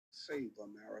save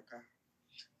America.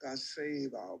 God,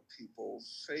 save our people.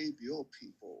 Save your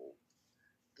people.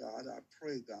 God, I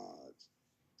pray, God,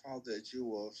 Father, that you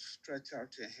will stretch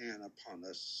out your hand upon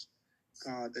us.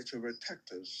 God, that you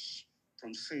protect us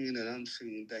from seen and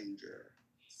unseen danger.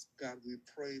 God, we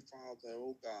pray, Father,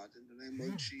 oh God, in the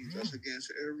name of Jesus,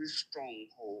 against every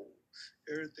stronghold,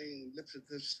 everything lifted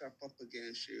itself up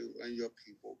against you and your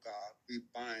people, God. We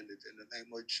bind it in the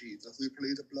name of Jesus. We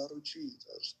plead the blood of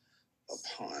Jesus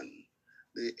upon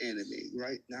the enemy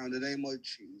right now in the name of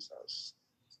Jesus.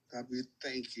 God, we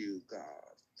thank you,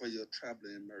 God, for your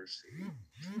traveling mercy.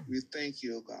 We thank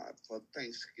you, God, for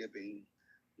Thanksgiving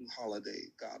holiday.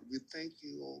 God, we thank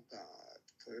you, oh God,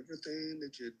 for everything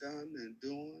that you've done and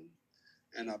doing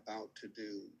and about to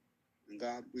do. And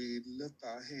God, we lift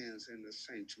our hands in the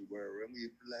sanctuary and we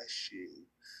bless you.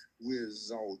 We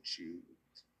exalt you.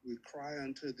 We cry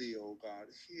unto thee, O God,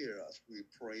 hear us. We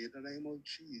pray in the name of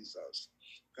Jesus.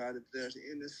 God, if there's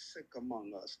any sick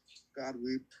among us, God,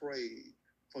 we pray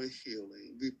for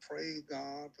healing. We pray,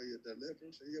 God, for your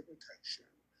deliverance and your protection.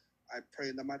 I pray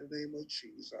in the mighty name of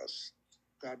Jesus.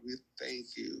 God, we thank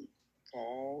you for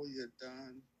all you've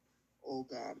done. Oh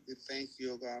God, we thank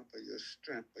you, oh God, for your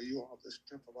strength, for you are the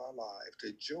strength of our life,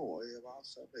 the joy of our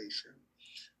salvation.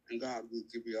 And God, we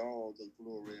give you all the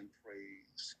glory and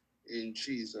praise in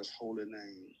Jesus' holy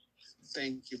name.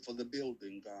 Thank you for the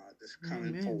building, God, that's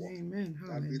coming forth. Amen.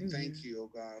 God, we thank you,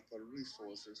 oh God, for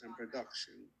resources and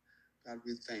production. God,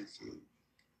 we thank you.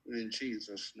 In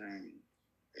Jesus' name,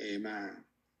 amen.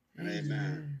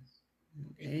 Amen.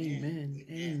 Amen.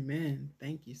 Amen.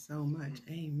 Thank you so much.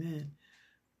 Amen.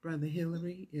 Brother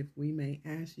Hillary, if we may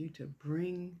ask you to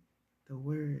bring the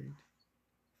word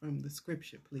from the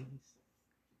scripture, please.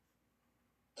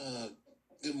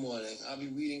 Good morning. I'll be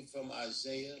reading from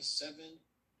Isaiah 7,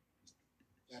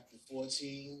 chapter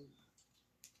 14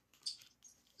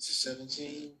 to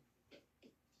 17.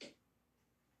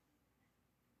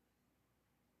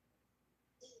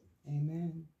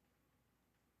 Amen.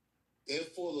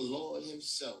 Therefore the Lord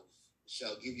himself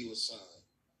shall give you a sign.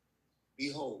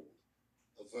 Behold,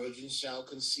 a virgin shall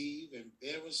conceive and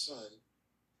bear a son,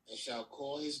 and shall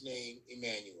call his name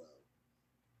Emmanuel.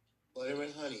 Butter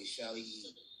and honey shall he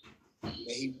eat,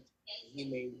 that he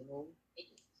may know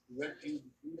to refuse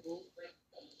the evil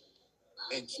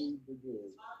and choose the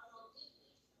good.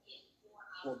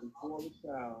 For before the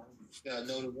child shall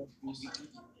know to refuse the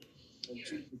evil and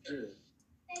choose the good,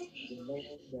 the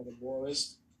land that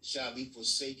abhorrest shall be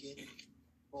forsaken,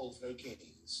 both her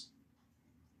kings.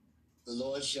 The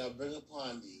Lord shall bring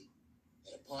upon thee,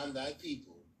 and upon thy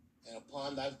people, and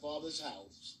upon thy father's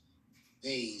house,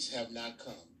 days have not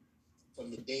come,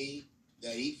 from the day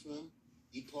that Ephraim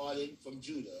departed from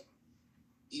Judah,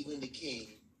 even the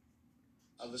king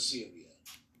of Assyria.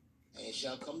 And it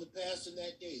shall come to pass in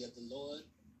that day that the Lord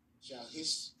shall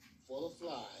hiss for the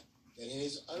fly, that in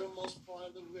his uttermost part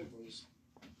of the rivers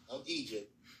of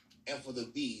Egypt, and for the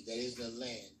bee that is the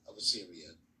land of Assyria.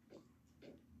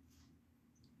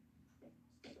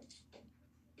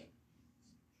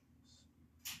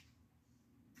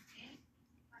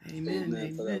 Amen.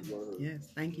 Amen. Yes.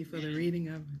 Thank you for the reading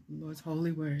of the Lord's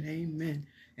holy word. Amen.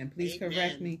 And please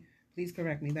correct me. Please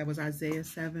correct me. That was Isaiah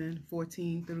 7,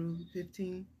 14 through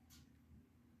 15.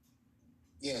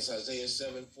 Yes, Isaiah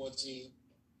 7, 14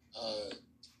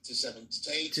 to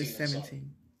 17. To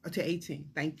 17. To 18.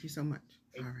 Thank you so much.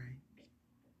 All right.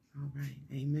 All right.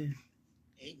 Amen.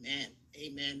 Amen.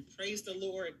 Amen. Praise the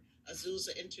Lord.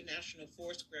 Azusa International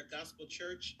Foursquare Gospel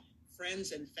Church,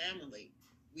 friends and family.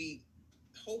 We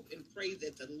hope and pray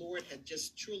that the Lord had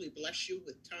just truly blessed you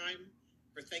with time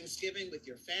for Thanksgiving with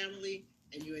your family,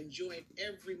 and you enjoyed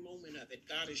every moment of it.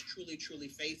 God is truly, truly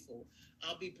faithful.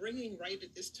 I'll be bringing right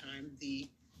at this time the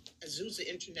Azusa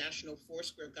International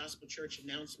Foursquare Gospel Church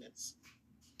announcements.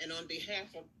 And on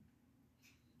behalf of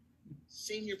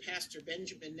Senior Pastor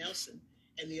Benjamin Nelson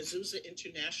and the Azusa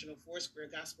International Foursquare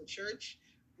Gospel Church,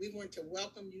 we want to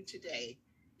welcome you today.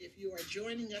 If you are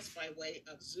joining us by way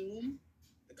of Zoom,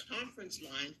 the conference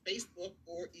line, Facebook,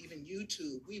 or even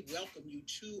YouTube, we welcome you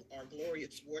to our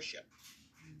glorious worship.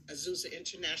 Azusa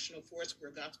International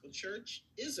Foursquare Gospel Church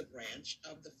is a branch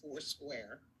of the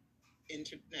Foursquare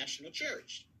International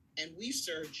Church, and we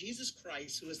serve Jesus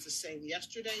Christ, who is the same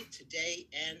yesterday, today,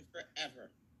 and forever.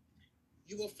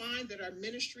 You will find that our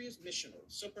ministry is missional,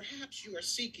 so perhaps you are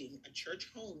seeking a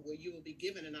church home where you will be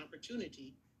given an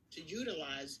opportunity to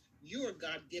utilize your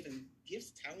God-given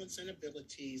gifts, talents, and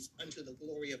abilities unto the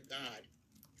glory of God.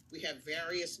 We have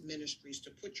various ministries to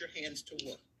put your hands to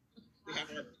work. We have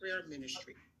our prayer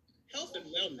ministry, health and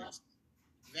wellness,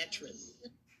 veterans,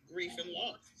 grief and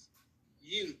loss,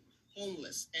 youth,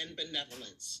 homeless, and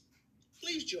benevolence.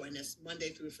 Please join us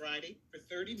Monday through Friday for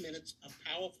 30 minutes of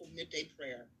powerful midday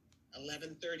prayer,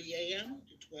 11:30 a.m.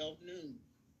 to 12 noon.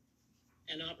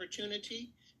 An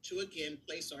opportunity to again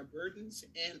place our burdens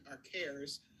and our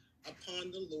cares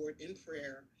upon the Lord in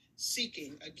prayer,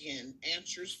 seeking again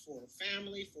answers for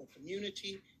family, for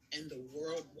community, and the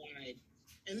worldwide.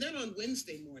 And then on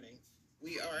Wednesday morning,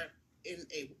 we are in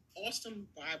a awesome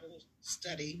Bible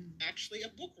study, actually a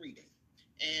book reading,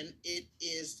 and it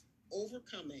is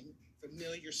Overcoming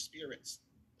Familiar Spirits.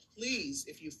 Please,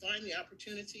 if you find the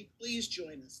opportunity, please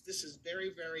join us. This is very,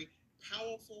 very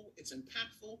powerful. It's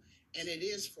impactful, and it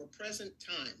is for present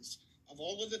times of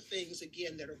all of the things,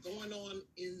 again, that are going on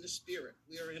in the spirit.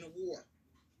 We are in a war,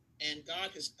 and God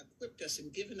has equipped us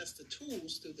and given us the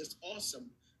tools through this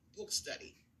awesome book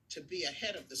study to be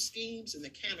ahead of the schemes and the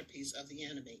canopies of the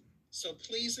enemy. So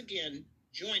please, again,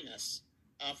 join us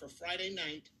for Friday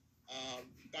night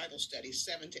Bible study,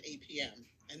 7 to 8 p.m.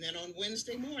 And then on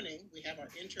Wednesday morning, we have our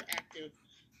interactive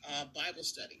Bible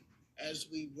study. As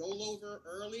we roll over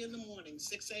early in the morning,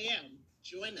 6 a.m.,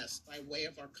 join us by way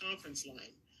of our conference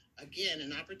line. Again,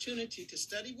 an opportunity to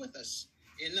study with us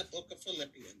in the book of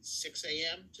Philippians, 6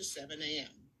 a.m. to 7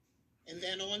 a.m. And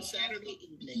then on Saturday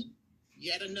evening,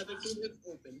 yet another door is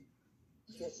open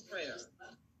for prayer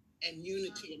and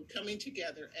unity and coming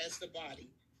together as the body.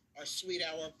 Our sweet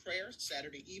hour of prayer,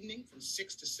 Saturday evening from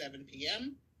 6 to 7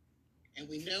 p.m. And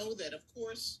we know that, of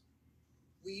course,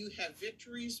 we have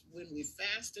victories when we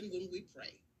fast and when we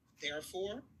pray.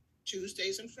 Therefore,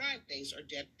 Tuesdays and Fridays are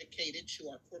dedicated to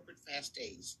our corporate fast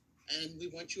days. And we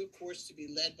want you, of course, to be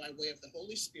led by way of the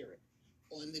Holy Spirit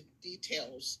on the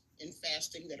details in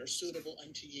fasting that are suitable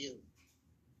unto you.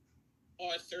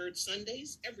 Our third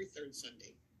Sundays, every third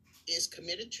Sunday, is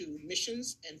committed to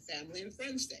Missions and Family and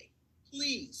Friends Day.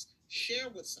 Please share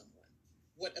with someone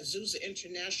what Azusa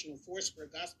International Foursquare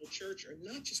Gospel Church are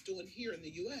not just doing here in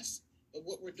the U.S., but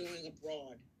what we're doing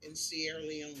abroad in Sierra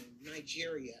Leone,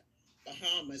 Nigeria,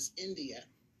 Bahamas, India,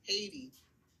 Haiti,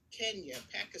 Kenya,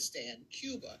 Pakistan,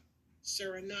 Cuba,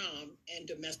 Suriname, and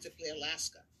domestically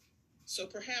Alaska. So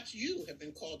perhaps you have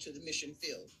been called to the mission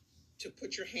field to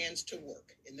put your hands to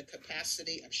work in the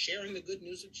capacity of sharing the good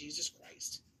news of Jesus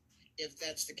Christ. If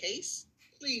that's the case,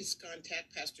 please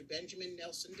contact Pastor Benjamin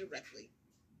Nelson directly,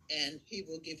 and he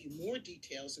will give you more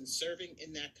details in serving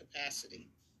in that capacity.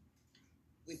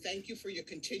 We thank you for your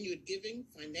continued giving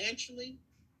financially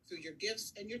through your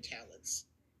gifts and your talents.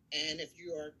 And if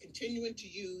you are continuing to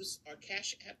use our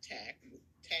Cash App tag,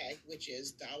 which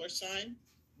is $1906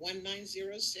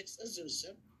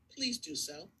 Azusa, please do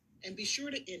so. And be sure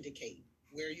to indicate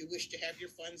where you wish to have your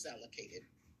funds allocated,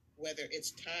 whether it's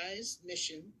Ties,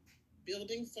 Mission,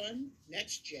 Building Fund,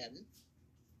 Next Gen,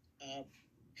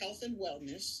 Health and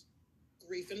Wellness,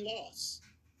 Grief and Loss.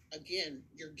 Again,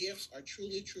 your gifts are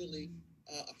truly, truly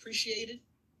appreciated,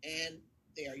 and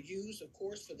they are used, of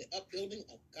course, for the upbuilding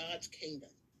of God's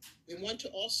kingdom. We want to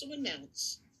also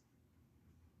announce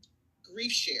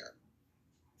Grief Share.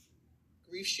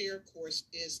 Grief Share, of course,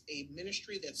 is a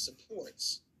ministry that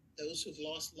supports those who've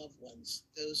lost loved ones,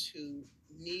 those who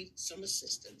need some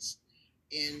assistance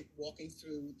in walking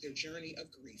through their journey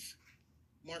of grief.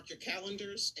 Mark your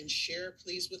calendars and share,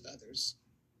 please, with others.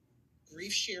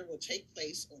 Grief Share will take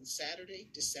place on Saturday,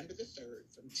 December the 3rd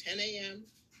from 10 a.m.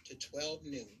 to 12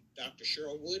 noon. Dr.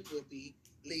 Cheryl Wood will be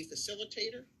lead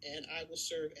facilitator, and I will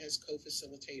serve as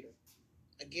co-facilitator.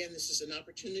 Again, this is an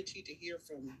opportunity to hear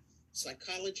from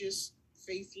psychologists,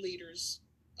 faith leaders,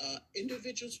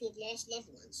 individuals who have lost loved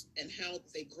ones, and how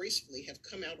they gracefully have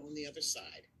come out on the other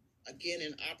side. Again,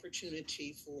 an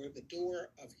opportunity for the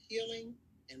door of healing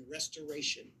and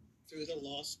restoration through the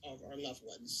loss of our loved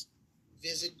ones.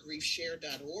 Visit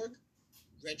griefshare.org,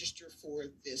 register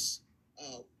for this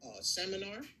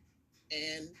seminar,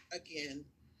 and again,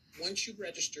 once you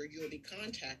register, you'll be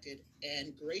contacted,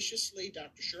 and graciously,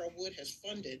 Dr. Cheryl Wood has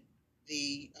funded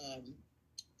the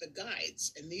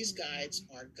guides, and these guides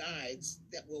are guides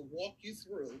that will walk you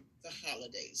through the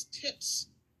holidays, tips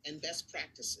and best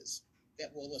practices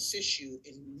that will assist you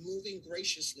in moving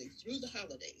graciously through the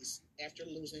holidays after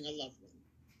losing a loved one.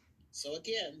 So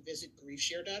again, visit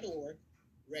griefshare.org,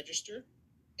 register,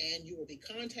 and you will be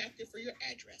contacted for your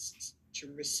address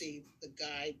to receive the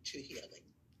guide to healing.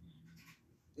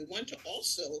 We want to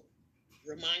also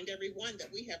remind everyone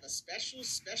that we have a special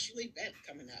event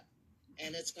coming up,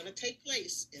 and it's going to take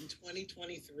place in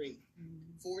 2023.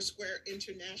 Foursquare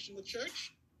International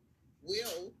Church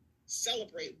will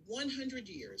celebrate 100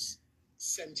 years,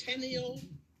 centennial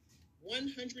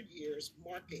 100 years,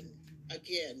 marking,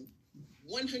 again,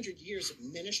 100 years of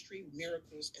ministry,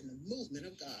 miracles, and the movement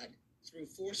of God through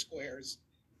Foursquare's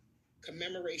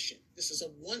Commemoration. This is a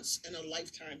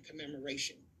once-in-a-lifetime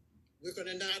commemoration. We're going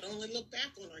to not only look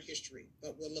back on our history,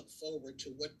 but we'll look forward to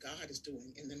what God is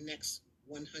doing in the next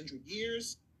 100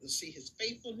 years. We'll see his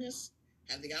faithfulness,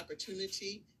 have the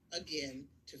opportunity, again,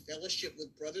 to fellowship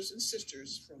with brothers and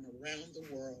sisters from around the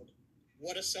world.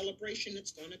 What a celebration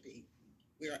it's going to be.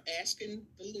 We are asking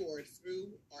the Lord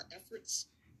through our efforts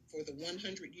for the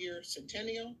 100-year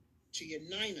centennial to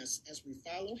unite us as we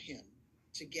follow him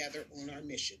together on our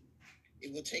mission.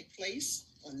 It will take place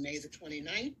on May the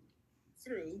 29th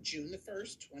through June the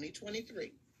 1st,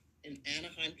 2023 in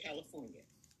Anaheim, California.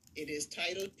 It is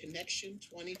titled Connection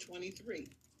 2023.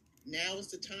 Now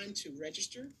is the time to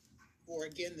register for,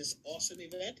 again, this awesome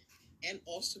event and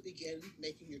also begin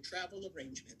making your travel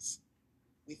arrangements.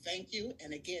 We thank you,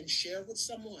 and again, share with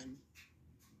someone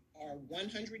our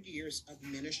 100 years of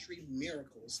ministry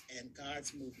miracles and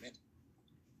God's movement.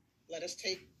 Let us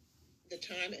take the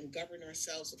time and govern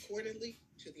ourselves accordingly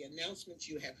to the announcements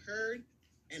you have heard.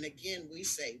 And again, we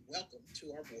say, welcome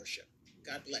to our worship.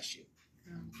 God bless you.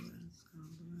 God bless.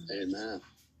 God bless. Amen.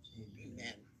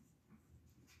 Amen.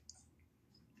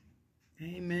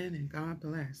 Amen and God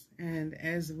bless. And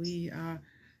as we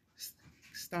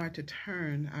start to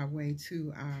turn our way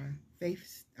to our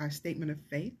statement of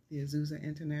faith, the Azusa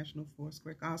International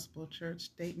Foursquare Gospel Church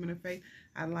Statement of Faith,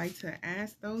 I'd like to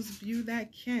ask those of you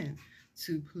that can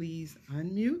to please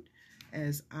unmute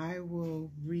as I will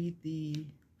read the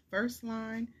first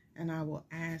line and I will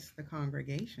ask the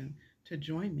congregation to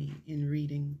join me in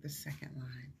reading the second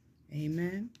line.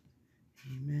 Amen.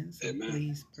 Amen. So Amen.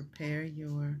 Please prepare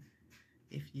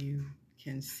if you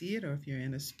can see it or if you're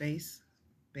in a space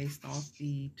based off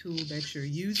the tool that you're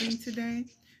using today,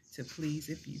 to please,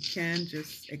 if you can,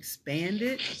 just expand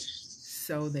it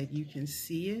so that you can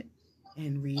see it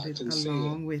and read it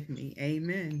along with me.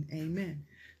 Amen. Amen.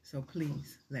 So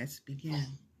please, let's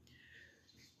begin.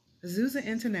 Azusa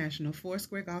International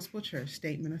Foursquare Gospel Church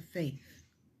Statement of Faith.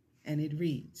 And it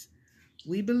reads,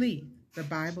 we believe the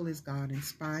Bible is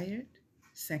God-inspired,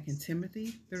 2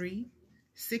 Timothy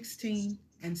 3:16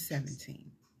 and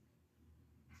 17.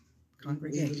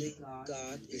 Congregation. We believe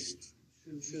God is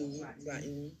true,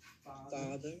 writing,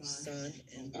 Father, Son,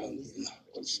 and Holy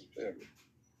Spirit.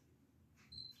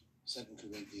 2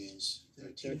 Corinthians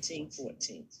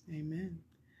 13:14. Amen.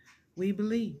 We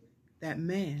believe that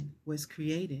man was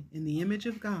created in the image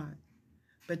of God,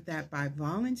 but that by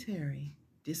voluntary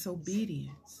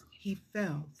disobedience he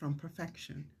fell from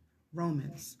perfection.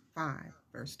 Romans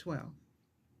 5:12.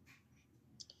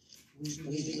 We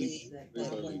believe that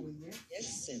when we were yet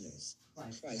sinners,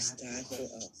 Christ died for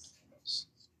us,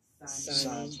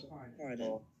 signing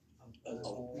pardon of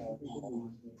all who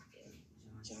believe.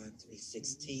 John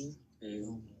 3:16,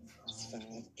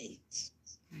 5:8.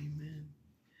 Amen.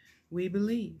 We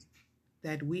believe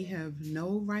that we have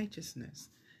no righteousness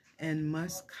and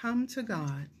must come to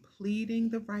God pleading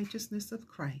the righteousness of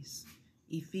Christ.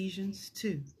 Ephesians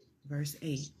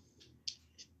 2:8.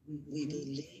 We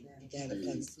believe that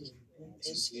upon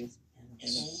repentance and a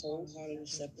wholehearted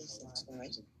acceptance of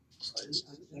Christ,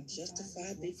 we are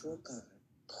justified before God.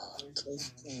 1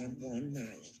 John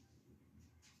 1:9.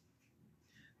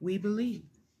 We believe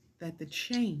that the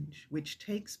change which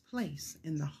takes place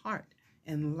in the heart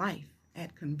and life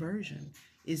at conversion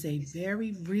is a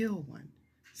very real one.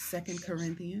 2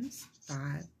 Corinthians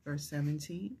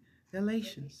 5:17,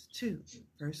 Galatians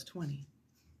 2:20.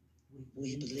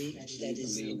 We believe that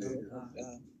is the word of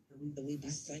God, that we be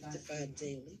sanctified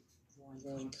daily,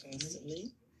 growing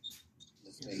constantly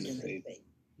in the faith.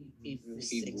 Hebrews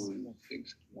 6:1.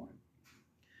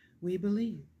 We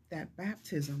believe that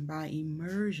baptism by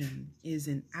immersion is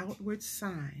an outward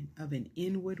sign of an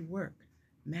inward work.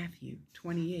 Matthew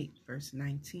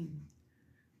 28:19.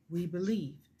 We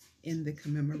believe in the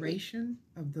commemoration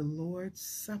of the Lord's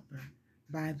Supper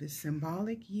by the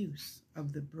symbolic use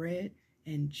of the bread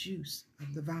and juice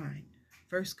of the vine.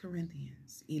 1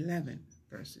 Corinthians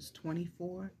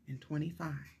 11:24 and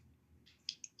 25.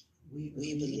 We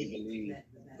believe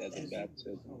that the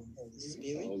baptism of the of the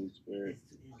Spirit Holy Spirit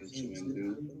is to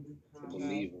endue the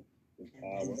believer with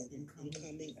power and the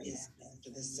incoming is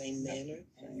after the same manner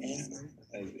as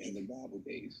in the Bible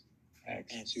days.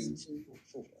 Acts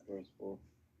 2:4, verse 4.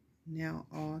 Now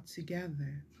all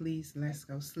together, please let's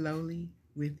go slowly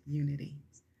with unity.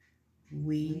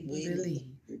 We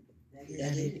believe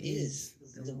that it is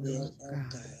the will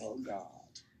of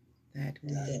God that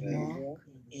we walk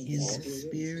in the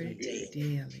Spirit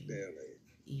daily.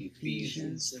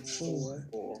 Ephesians 4,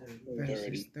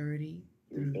 verses 30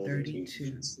 through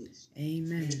 32.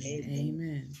 Amen.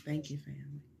 Amen. Thank you,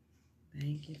 family.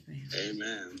 Thank you, family.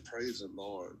 Amen. Praise the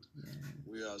Lord. Yes.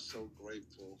 We are so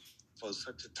grateful for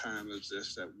such a time as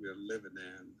this that we're living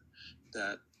in,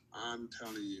 that I'm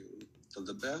telling you, for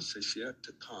the best is yet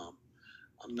to come.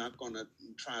 I'm not going to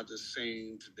try to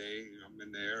sing today. I'm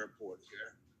in the airport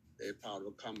here. They probably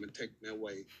will come and take me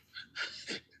away.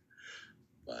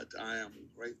 But I am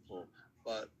grateful.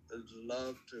 But I'd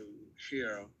love to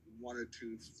hear one or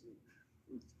two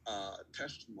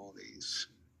testimonies.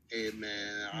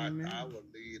 Amen. Amen. I will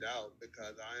lead out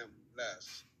because I am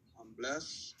blessed. I'm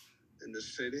blessed in the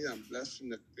city. I'm blessed in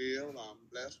the field. I'm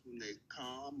blessed when they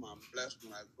come. I'm blessed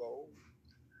when I go.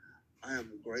 I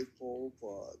am grateful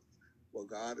for what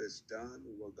God has done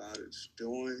and what God is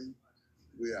doing.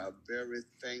 We are very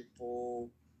thankful.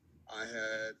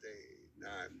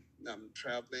 I'm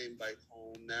traveling back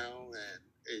home now and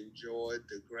enjoyed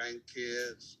the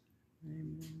grandkids.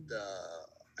 Amen.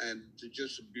 And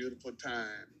just a beautiful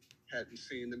time. Hadn't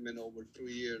seen them in over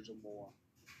 3 years or more.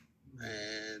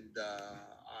 And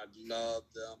I love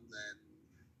them and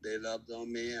they loved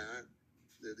on me.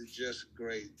 They're just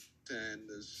great. And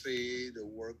to see the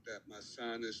work that my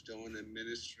son is doing in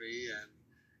ministry, and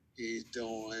he's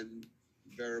doing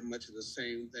very much of the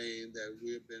same thing that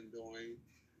we've been doing,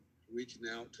 reaching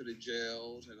out to the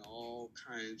jails and all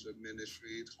kinds of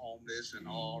ministries, homeless and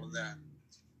all of that.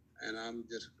 And I'm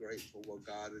just grateful what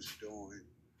God is doing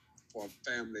for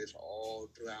families all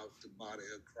throughout the body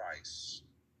of Christ.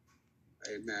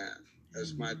 Amen.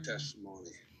 That's my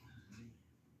testimony.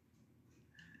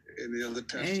 Any other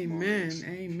testimonies?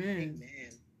 Amen. Amen.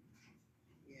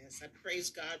 Yes, I praise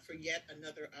God for yet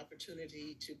another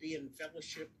opportunity to be in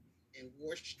fellowship and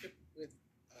worship with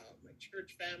my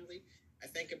church family. I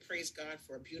thank and praise God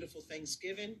for a beautiful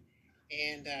Thanksgiving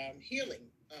and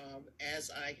healing as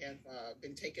I have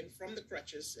been taken from the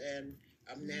crutches and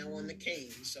I'm now on the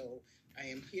cane. So I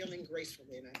am healing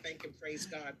gracefully, and I thank and praise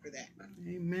God for that.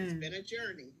 Amen. It's been a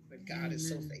journey, but God is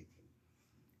so faithful.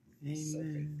 Amen. So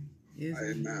faithful.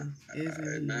 Isn't he all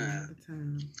the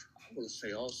time? I will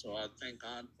say also, I thank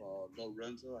God for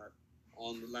Lorenzo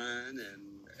on the line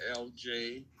and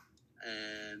LJ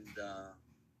and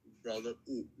Brother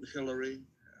Hillary.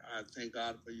 I thank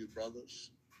God for you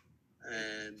brothers.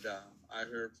 And I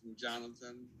heard from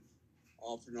Jonathan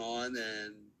off and on,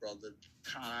 and Brother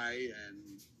Ty,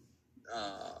 and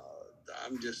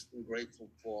I'm just grateful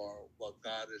for what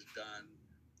God has done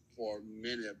for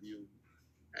many of you.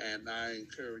 And I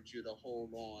encourage you to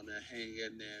hold on and hang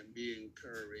in there and be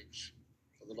encouraged.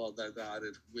 For the Lord thy God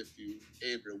is with you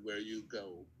everywhere you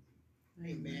go.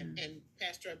 Amen. And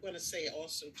Pastor, I want to say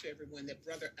also to everyone that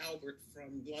Brother Albert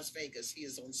from Las Vegas, he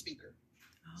is on speaker.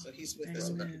 So he's with us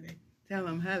today. Tell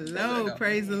him hello.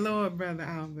 Praise the Lord, Brother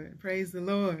Albert. Praise the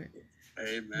Lord.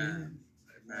 Amen.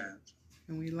 Amen.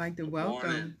 And we'd like to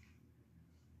welcome.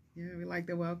 Yeah, we'd like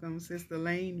to welcome Sister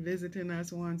Lane visiting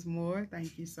us once more.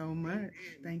 Thank you so much.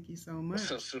 Thank you so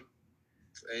much.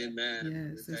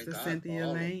 Amen. Yes, Sister Cynthia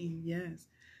Lane. Yes.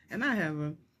 And I have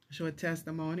a short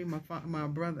testimony. My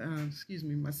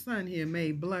son here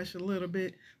may blush a little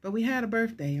bit, but we had a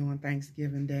birthday on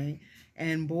Thanksgiving Day.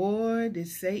 And boy, did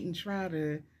Satan try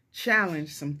to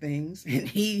challenge some things. And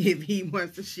if he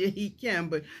wants to share, he can.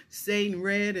 But Satan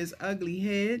reared his ugly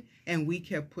head, and we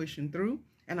kept pushing through.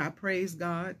 And I praise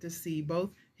God to see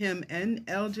both him and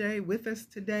LJ with us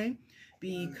today,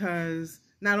 because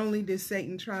not only did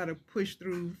Satan try to push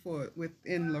through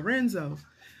within Lorenzo,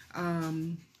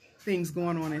 things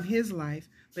going on in his life,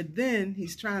 but then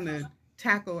he's trying to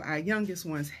tackle our youngest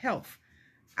one's health.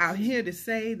 Out here to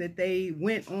say that they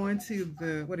went on to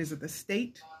the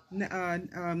state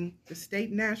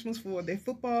nationals for their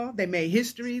football. They made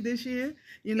history this year,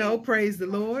 praise the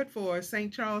Lord, for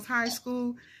St. Charles High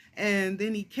School. And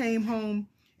then he came home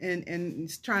and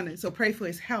he's trying to, so pray for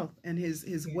his health and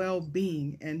his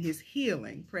well-being and his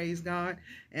healing, praise God,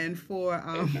 and for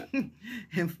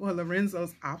and for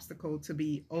Lorenzo's obstacle to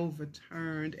be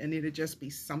overturned, and it'll just be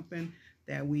something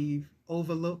that we've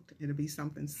overlooked. It'll be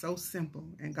something so simple,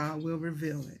 and God will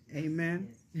reveal it.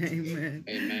 Amen. Amen.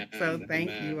 Amen. So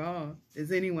thank you all.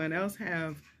 Does anyone else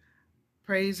have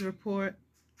praise report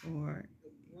or?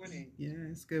 Good morning.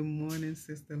 Yes, good morning,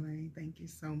 Sister Lane. Thank you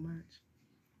so much.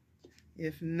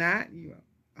 If not, you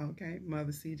okay,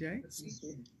 Mother CJ.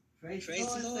 Praise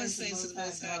the Lord, saints of the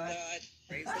Most High God.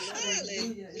 Praise the Lord.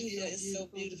 Hallelujah. It's so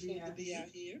beautiful to be out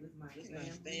here with my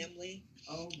family.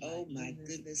 Oh my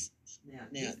goodness.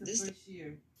 Now this first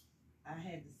year, I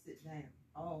had to sit down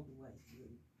all the way through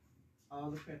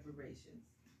all the preparations.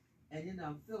 And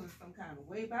I'm feeling some kind of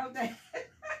way about that.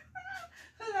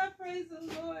 But I praise the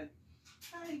Lord.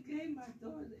 I gave my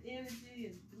daughter the energy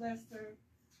and blessed her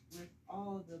with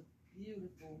all the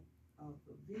beautiful of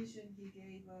provision he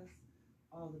gave us,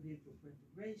 all the beautiful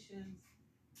preparations,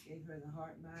 gave her the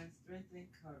heart, mind, strength, and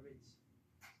courage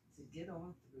to get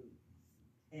on through.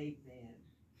 Amen.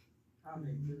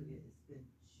 Hallelujah. It's been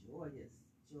joyous,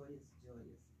 joyous,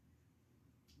 joyous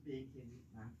being here with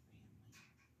my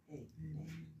family.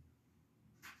 Amen.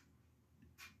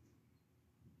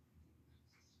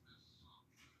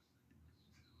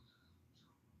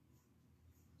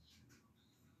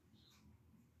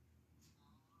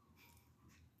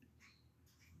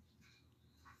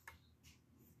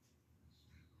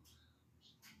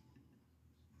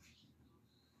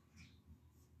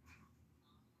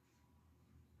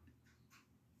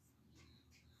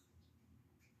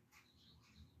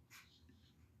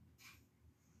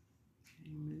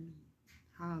 Amen.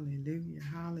 Hallelujah.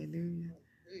 Hallelujah.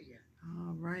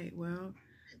 All right. Well,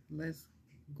 let's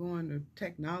go into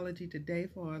technology today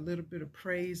for a little bit of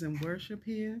praise and worship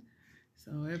here.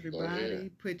 So everybody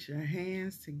put your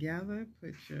hands together.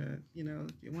 Put your,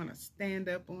 if you want to stand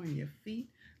up on your feet,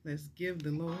 let's give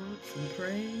the Lord some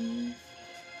praise.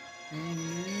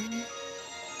 Amen.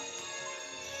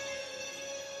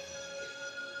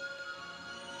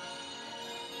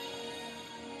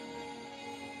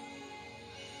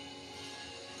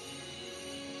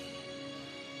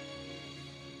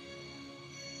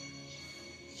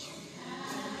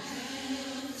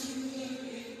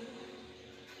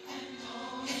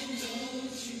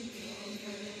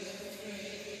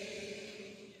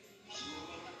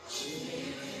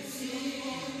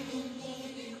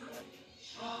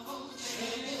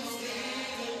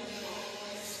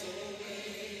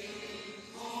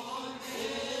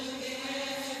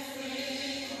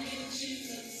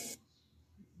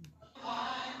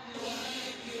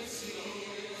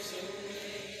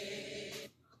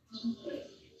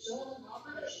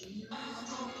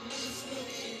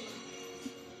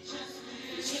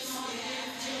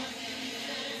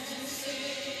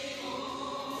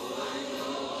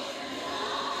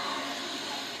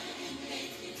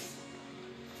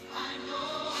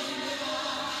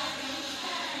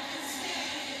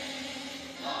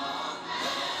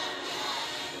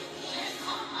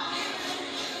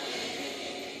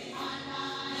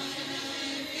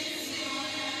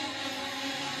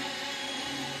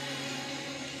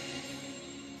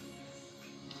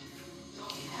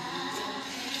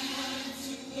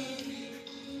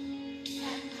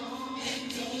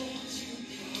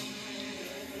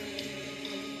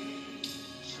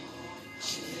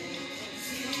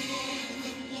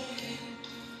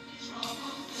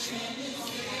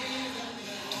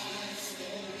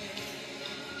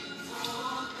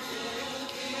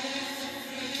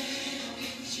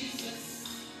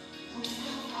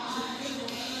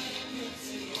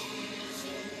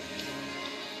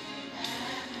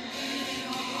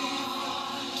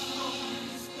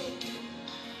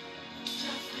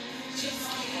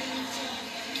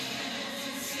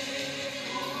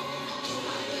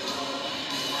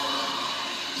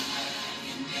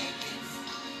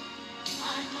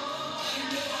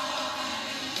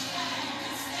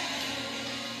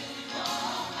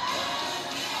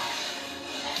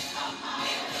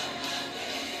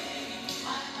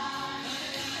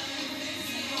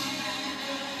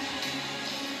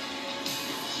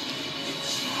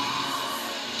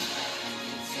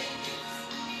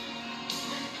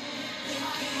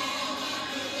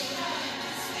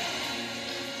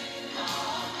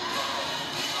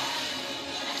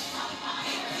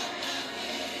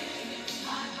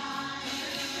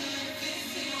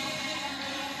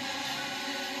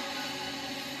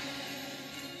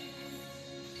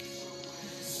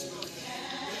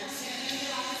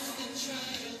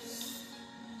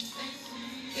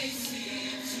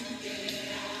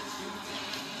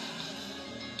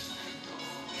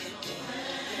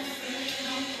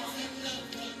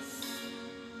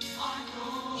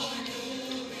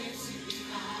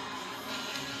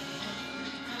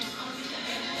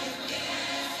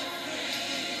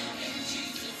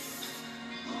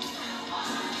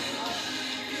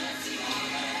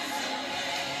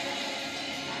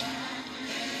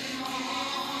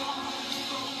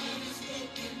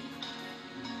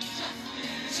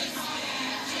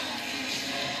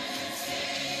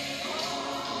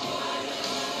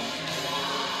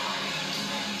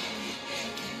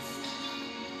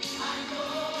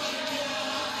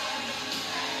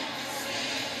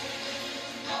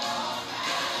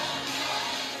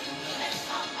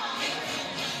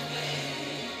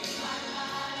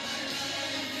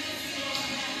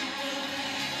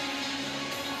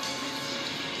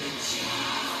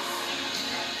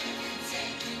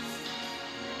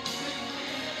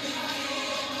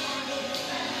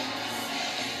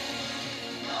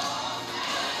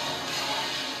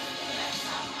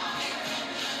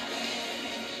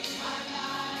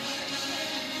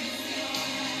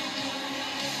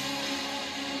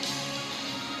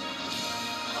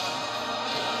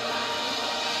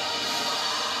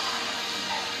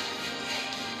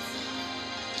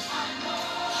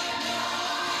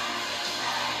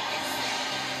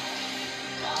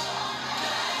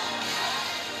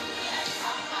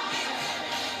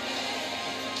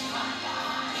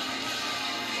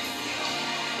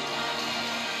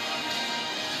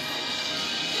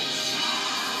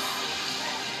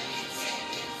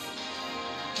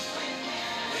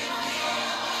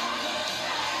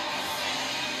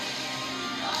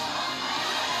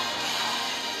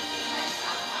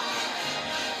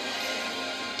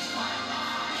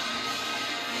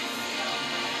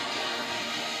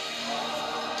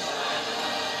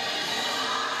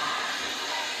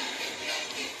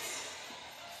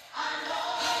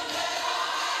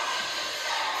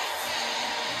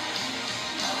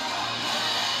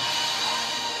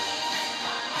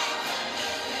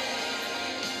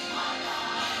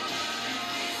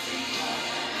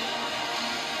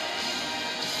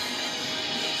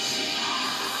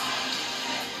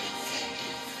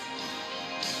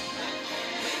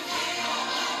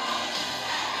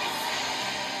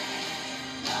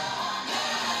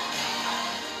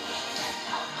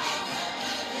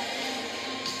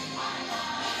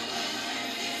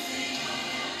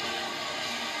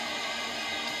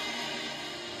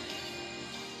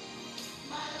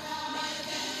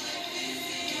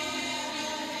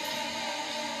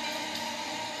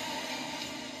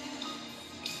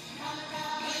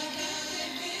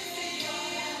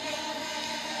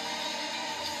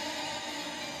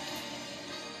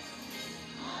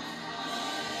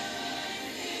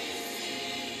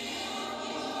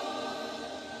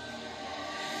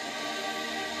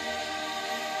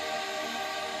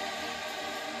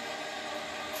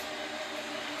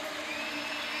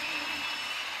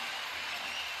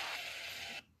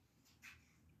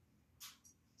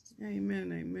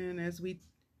 Amen. Amen. As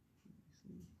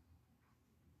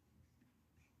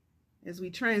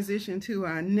we transition to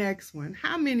our next one,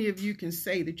 how many of you can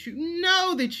say that you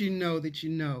know that you know that you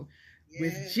know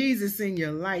with Jesus in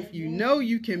your life, you know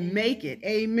you can make it?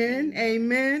 Amen.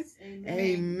 Amen.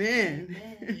 Amen.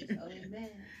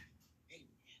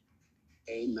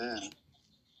 Amen.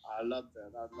 I love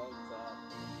that. I love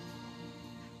that.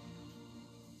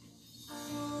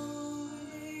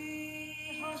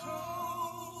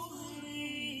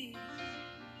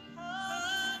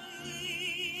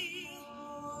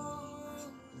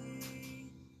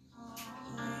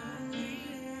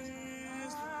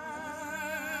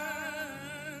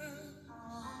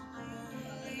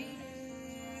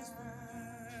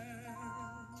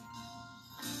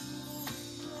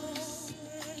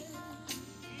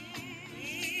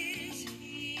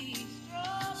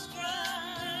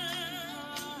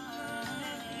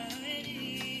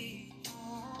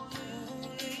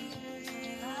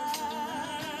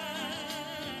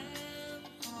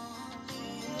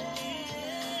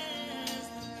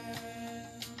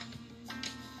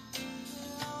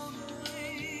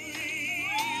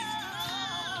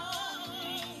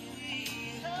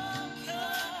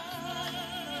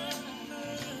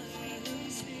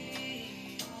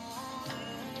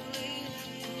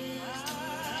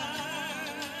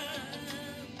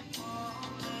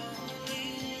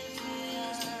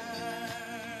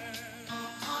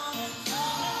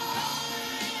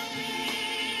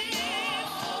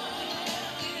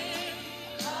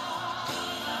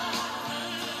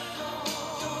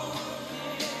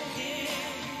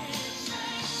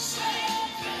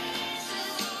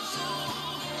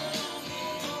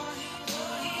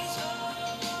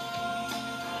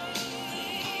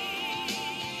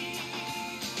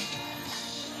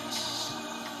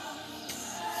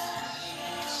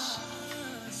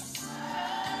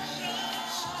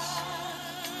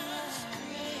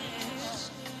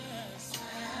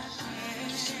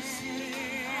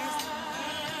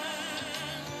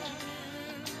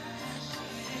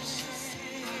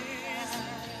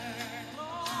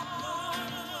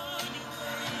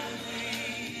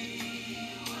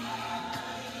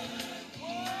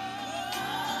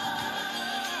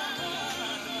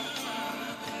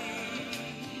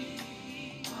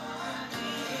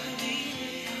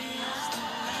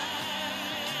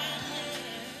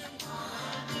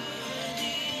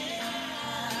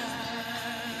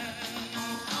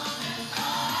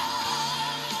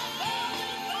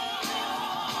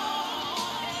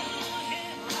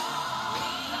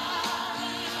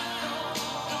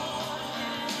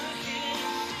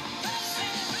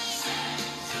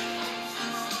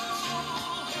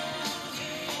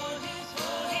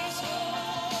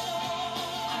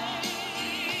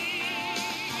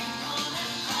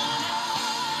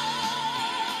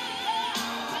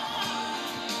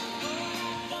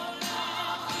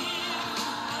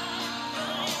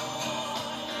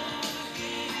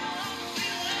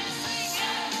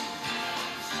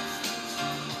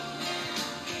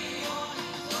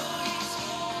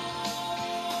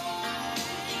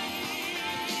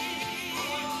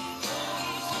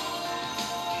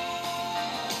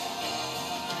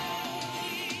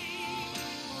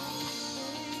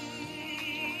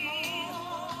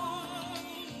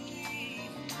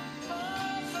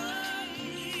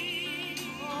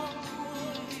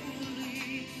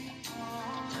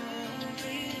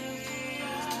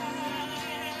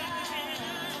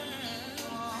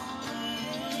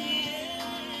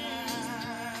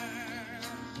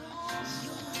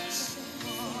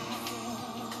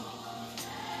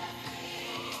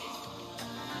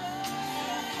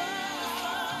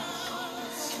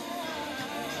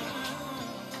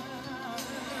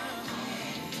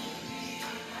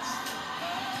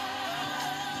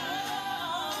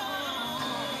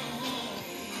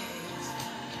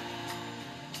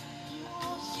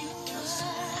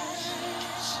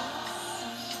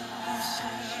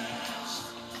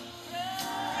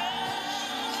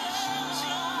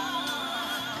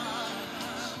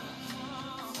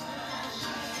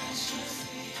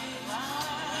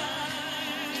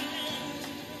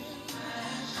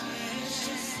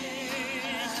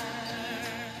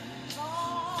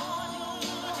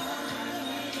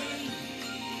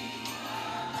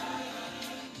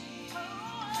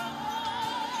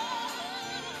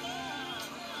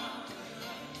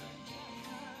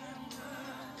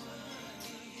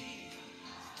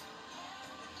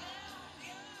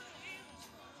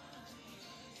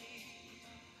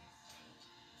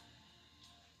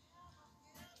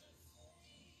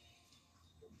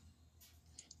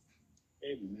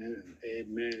 Amen.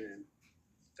 Amen.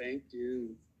 Thank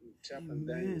you, Chaplain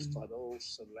Daniels for those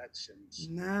selections.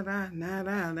 Nada.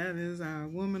 That is our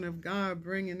woman of God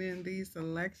bringing in these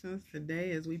selections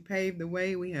today as we pave the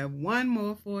way. We have one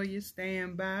more for you.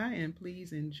 Stand by and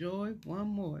please enjoy one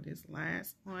more. This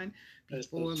last one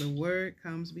before the word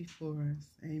comes before us.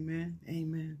 Amen.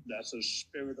 Amen. That's a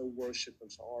spirit of worship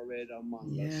that's already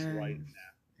among us right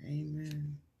now.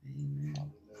 Amen. Amen.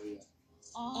 Hallelujah.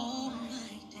 All my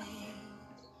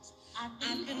days I've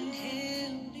been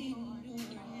held in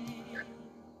your hand.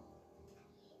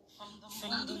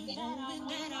 From the moment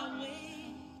that I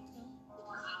wake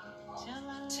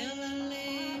up till I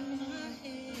lay my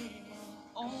head,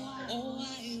 oh,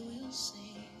 I will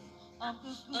sing of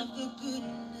the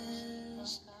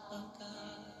goodness of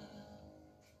God.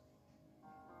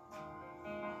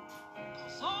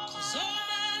 'Cause all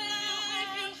my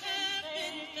life you have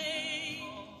been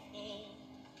faithful.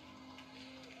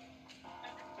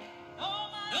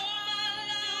 All my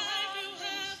life you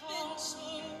have been so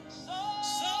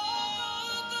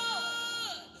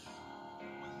good.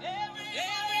 With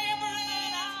every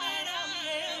breath that I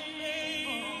am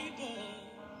able,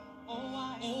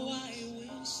 oh, I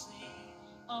will sing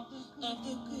of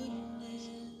the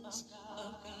goodness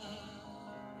of God.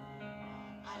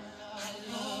 I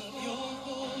love your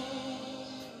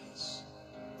voice.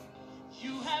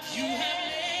 You have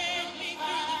led me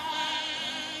through the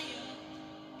fire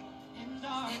and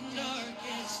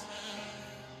darkest night.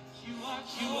 You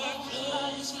are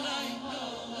close like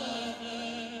no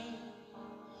other.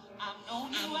 I've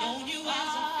known you as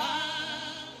a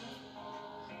father.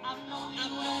 I've known you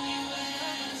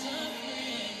as a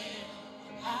friend.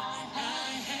 I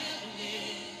have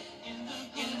lived in the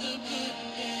goodness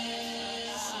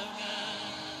of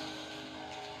God.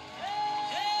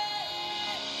 Hey,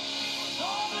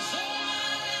 'cause all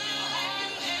my life you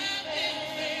have been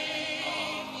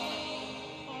faithful.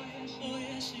 Oh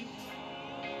yes, you have.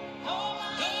 All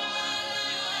my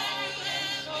life you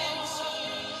have been so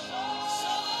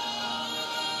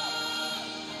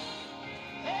good.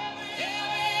 Every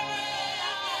breath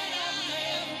that I am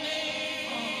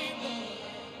able,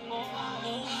 oh, I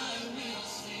will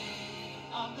sing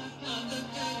of the goodness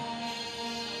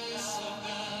of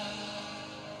God.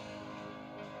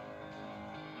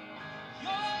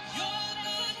 Your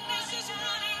goodness is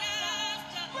running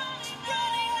after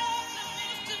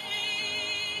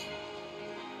me.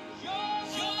 Your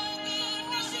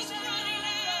goodness is running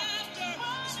after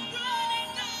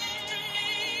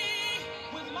me.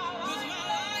 With my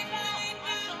life laid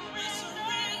down, I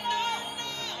surrender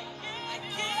now. I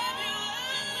give you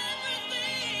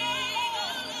everything,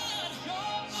 oh Lord.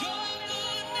 Your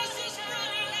goodness is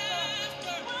running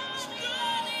after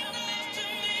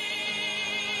me.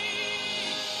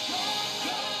 Your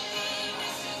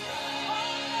goodness is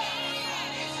All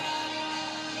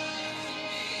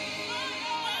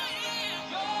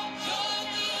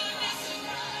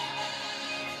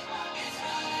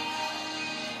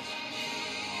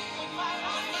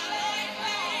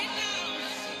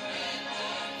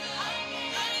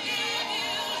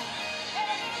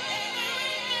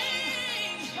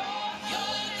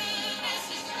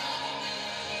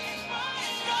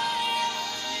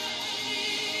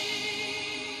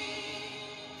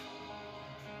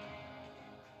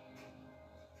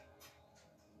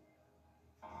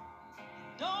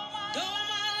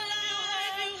my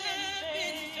life you have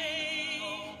been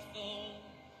faithful.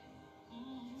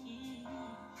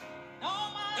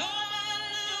 All my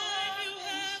life you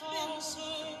have been so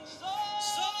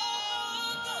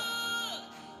good.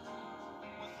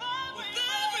 With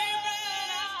every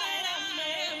breath that I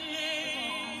am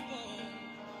able,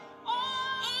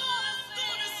 oh, I'm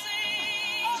gonna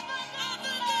sing of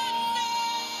the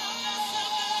goodness of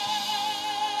God.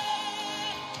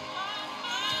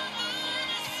 I'm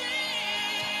gonna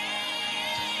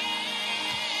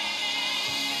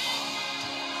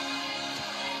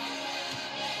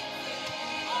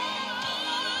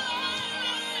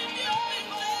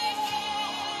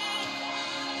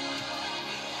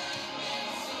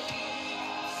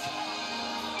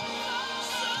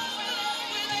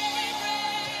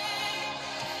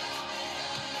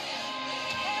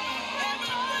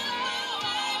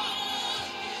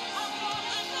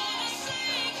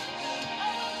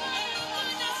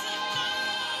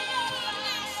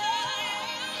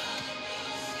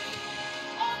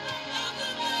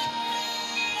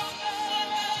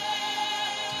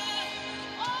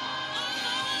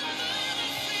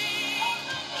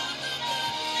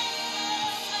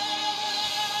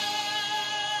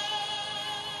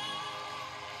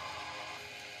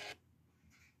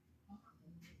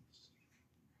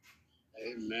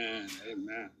Amen.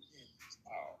 Amen.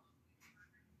 Wow.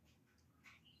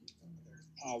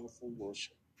 Powerful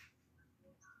worship.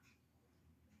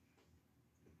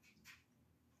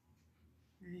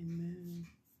 Amen.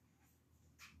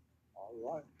 All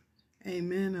right.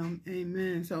 Amen.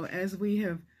 Amen. So as we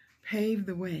have paved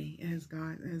the way, as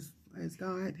God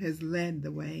has led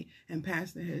the way, and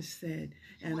Pastor has said,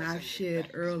 and I've shared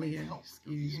earlier,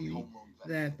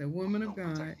 that the woman of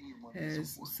God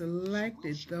has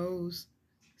selected those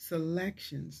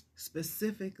selections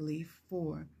specifically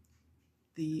for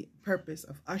the purpose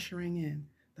of ushering in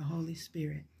the Holy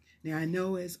Spirit. Now, I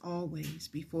know as always,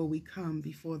 before we come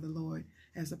before the Lord,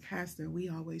 as a pastor, we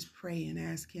always pray and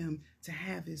ask him to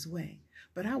have his way.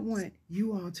 But I want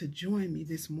you all to join me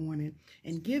this morning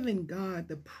in giving God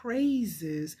the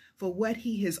praises for what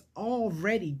he has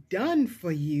already done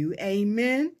for you.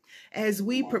 Amen. As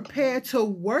we prepare to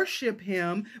worship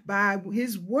him by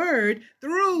his word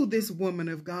through this woman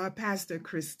of God, Pastor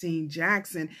Christine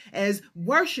Jackson, as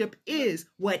worship is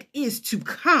what is to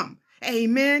come.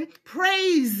 Amen.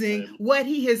 Praising what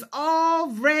he has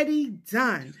already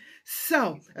done.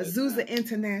 So, Azusa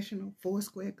International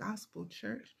Foursquare Gospel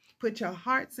Church, put your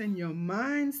hearts and your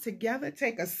minds together.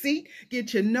 Take a seat,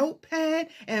 get your notepad,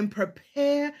 and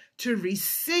prepare to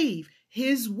receive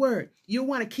his word. You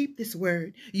want to keep this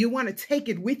word. You want to take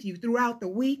it with you throughout the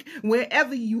week,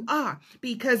 wherever you are,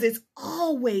 because it's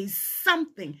always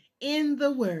something in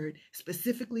the word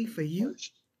specifically for you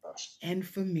and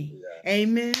for me.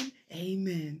 Amen.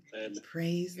 Amen.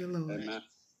 Praise the Lord. Amen.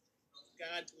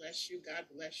 God bless you. God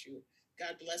bless you.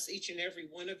 God bless each and every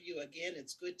one of you. Again,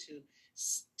 it's good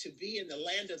to be in the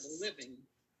land of the living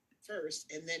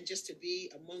first, and then just to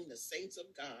be among the saints of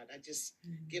God. I just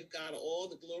give God all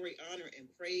the glory, honor, and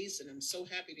praise. And I'm so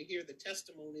happy to hear the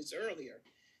testimonies earlier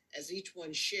as each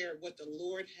one shared what the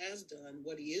Lord has done,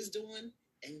 what he is doing,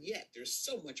 and yet there's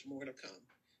so much more to come.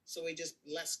 So we just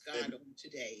bless God on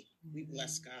today. We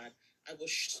bless God. I will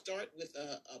start with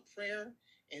a prayer,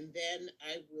 and then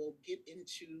I will get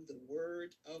into the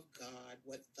word of God,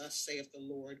 what thus saith the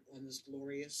Lord on this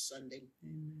glorious Sunday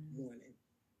morning.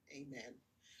 Amen.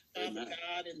 Father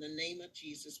God, in the name of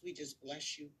Jesus, we just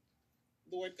bless you.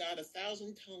 Lord God,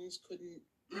 1,000 tongues couldn't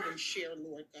even share,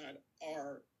 Lord God,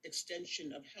 our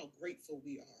extension of how grateful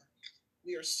we are.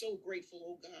 We are so grateful,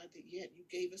 oh God, that yet you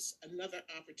gave us another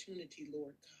opportunity,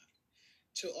 Lord God,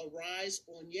 to arise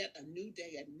on yet a new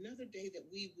day, another day that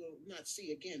we will not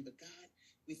see again. But God,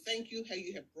 we thank you how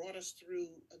you have brought us through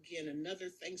again another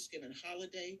Thanksgiving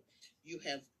holiday. You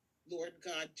have, Lord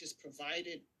God, just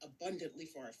provided abundantly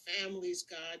for our families,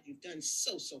 God. You've done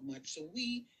so much. So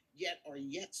we are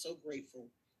yet so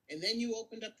grateful. And then you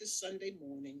opened up this Sunday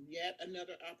morning, yet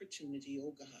another opportunity,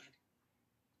 oh God,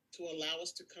 to allow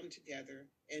us to come together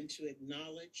and to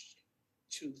acknowledge,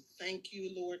 to thank you,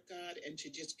 Lord God, and to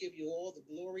just give you all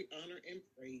the glory, honor, and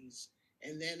praise.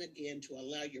 And then again, to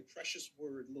allow your precious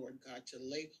word, Lord God, to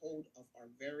lay hold of our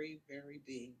very, very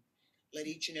being. Let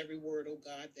each and every word, oh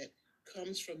God, that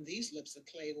comes from these lips of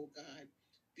clay, oh God,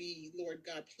 be, Lord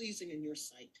God, pleasing in your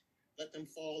sight. Let them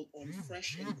fall on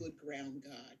fresh and good ground,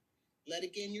 God. Let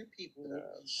again your people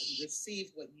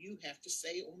receive what you have to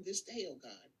say on this day, oh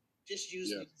God. Just use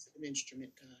me as an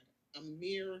instrument, God. A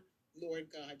mere, Lord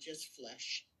God, just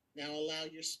flesh. Now allow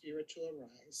your spirit to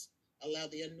arise. Allow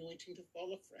the anointing to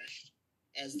fall afresh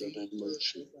as the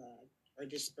words of God are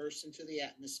dispersed into the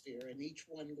atmosphere. And each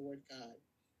one, Lord God,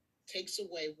 takes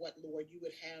away what, Lord, you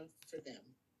would have for them.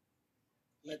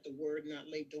 Let the word not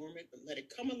lay dormant, but let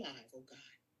it come alive, oh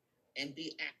God, and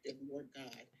be active, Lord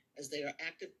God, as they are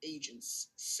active agents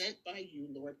sent by you,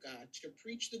 Lord God, to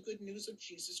preach the good news of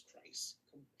Jesus Christ,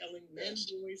 compelling men,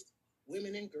 boys,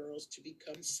 women, and girls to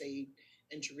become saved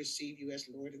and to receive you as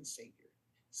Lord and Savior.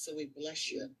 So we bless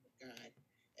you, God.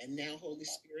 And now, Holy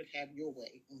Spirit, have your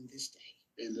way on this day.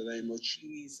 In the name of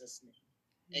Jesus'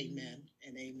 name. Amen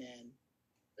and amen.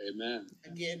 Amen.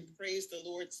 Again, praise the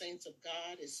Lord, saints of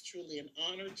God. It's truly an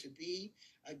honor to be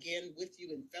again with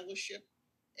you in fellowship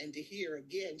and to hear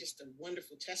again just the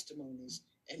wonderful testimonies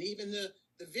and even the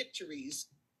victories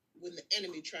when the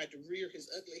enemy tried to rear his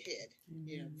ugly head.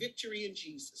 You know, victory in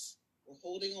Jesus. We're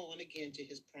holding on again to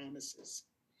his promises.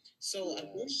 So I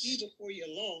won't be before you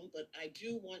long, but I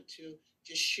do want to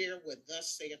just share what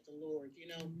thus saith the Lord. You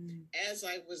know, as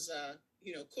I was,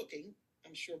 cooking,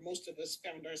 I'm sure most of us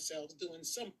found ourselves doing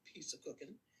some piece of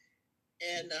cooking.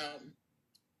 And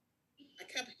I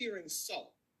kept hearing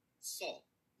salt.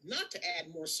 Not to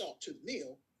add more salt to the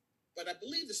meal, but I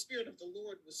believe the Spirit of the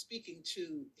Lord was speaking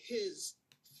to his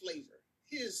flavor,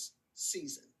 his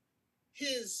season,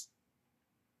 his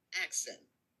accent,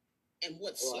 and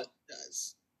what salt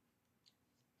does.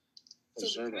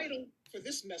 So the title for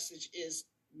this message is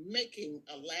Making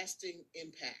a Lasting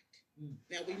Impact.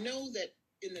 Now we know that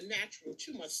in the natural,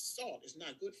 too much salt is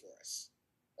not good for us.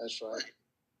 That's right.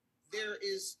 But there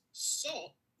is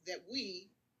salt that we,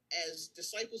 as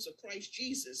disciples of Christ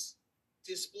Jesus,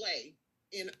 display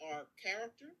in our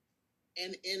character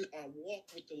and in our walk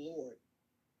with the Lord.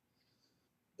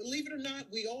 Believe it or not,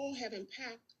 we all have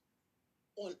impact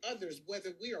on others,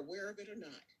 whether we are aware of it or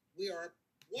not. We are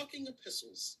walking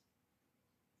epistles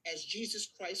as Jesus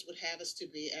Christ would have us to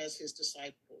be as his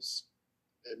disciples.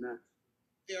 Amen.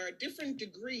 There are different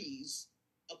degrees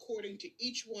according to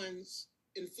each one's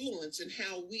influence and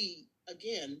how we,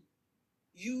 again,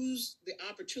 use the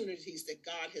opportunities that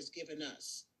God has given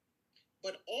us.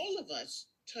 But all of us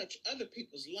touch other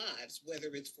people's lives, whether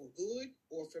it's for good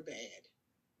or for bad.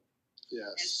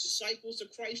 Yes. As disciples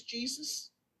of Christ Jesus,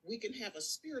 we can have a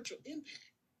spiritual impact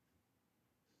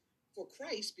for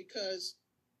Christ because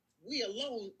we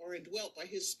alone are indwelt by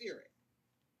his spirit.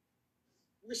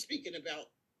 We're speaking about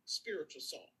spiritual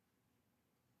salt.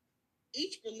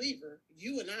 Each believer,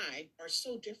 you and I, are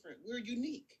so different. We're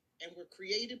unique, and we're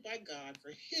created by God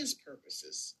for his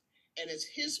purposes. And it's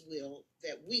his will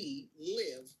that we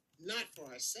live not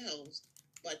for ourselves,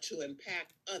 but to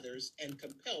impact others and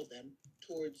compel them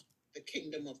towards the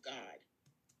kingdom of God.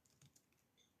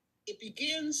 It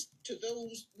begins to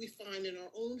those we find in our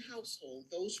own household,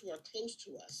 those who are close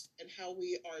to us, and how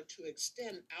we are to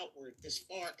extend outward as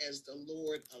far as the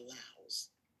Lord allows.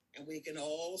 And we can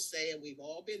all say, and we've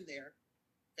all been there,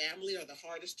 family are the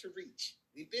hardest to reach.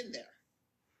 We've been there.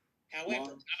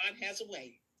 However, God has a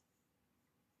way.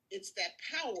 It's that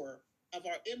power of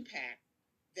our impact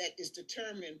that is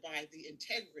determined by the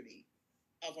integrity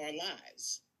of our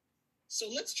lives. So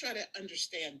let's try to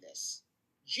understand this.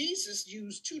 Jesus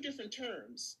used two different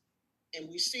terms, and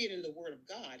we see it in the Word of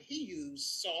God. He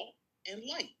used salt and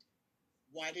light.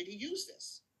 Why did he use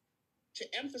this? To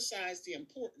emphasize the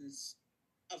importance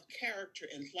of character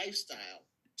and lifestyle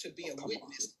to be a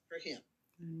witness for him.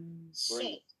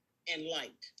 Salt and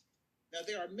light. Now,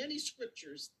 there are many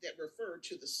scriptures that refer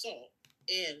to the salt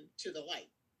and to the light.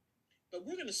 But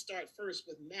we're going to start first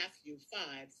with Matthew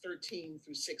 5:13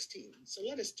 through 16. So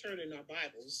let us turn in our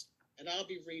Bibles, and I'll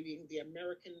be reading the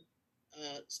American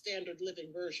Standard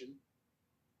Living Version.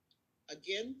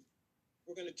 Again,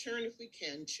 we're going to turn, if we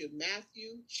can, to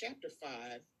Matthew chapter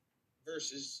 5,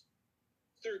 verses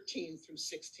 13 through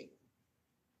 16.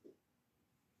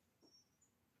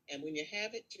 And when you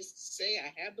have it, just say,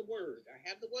 I have the word. I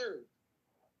have the word.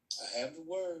 I have the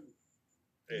word.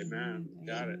 Amen.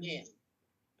 Got it. Amen.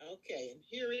 Okay, and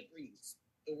here it reads,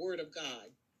 the word of God.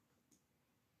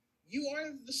 You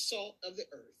are the salt of the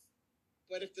earth,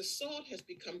 but if the salt has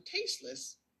become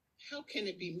tasteless, how can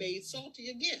it be made salty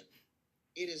again?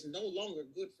 It is no longer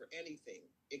good for anything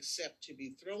except to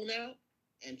be thrown out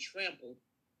and trampled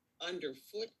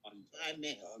underfoot by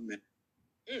men.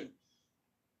 Amen.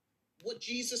 What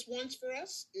Jesus wants for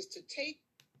us is to take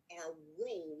our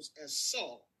roles as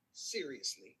salt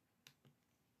seriously.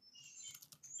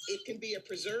 It can be a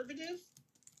preservative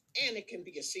and it can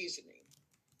be a seasoning.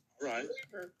 Right.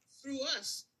 However, through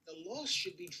us, the lost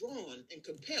should be drawn and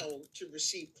compelled to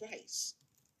receive Christ.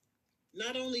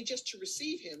 Not only just to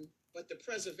receive him, but the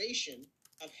preservation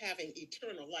of having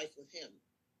eternal life with him.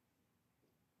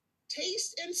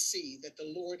 Taste and see that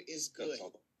the Lord is good.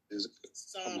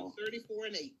 Psalm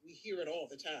 34:8, we hear it all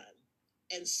the time.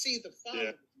 And see the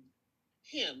following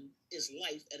him is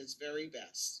life at its very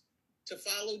best. To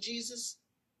follow Jesus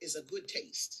is a good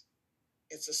taste.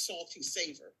 It's a salty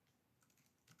savor.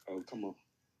 Oh, come on.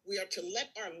 We are to let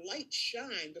our light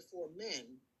shine before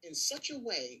men in such a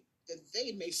way that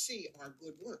they may see our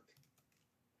good work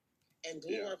and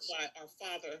glorify our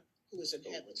Father who is in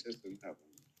heaven.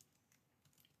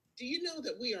 Do you know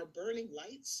that we are burning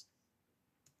lights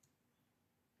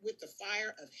with the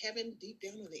fire of heaven deep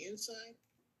down on the inside?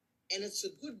 And it's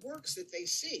the good works that they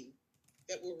see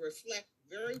that will reflect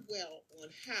very well on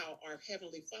how our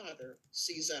Heavenly Father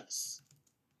sees us.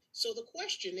 So the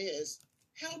question is,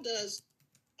 how does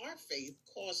our faith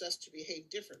cause us to behave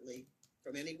differently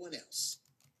from anyone else?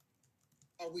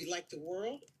 Are we like the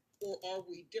world, or are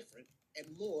we different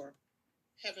and more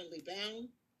heavenly bound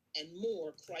and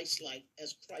more Christ-like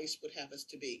as Christ would have us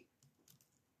to be?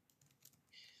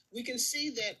 We can see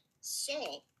that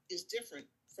salt is different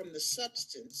from the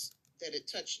substance that it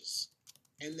touches.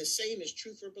 And the same is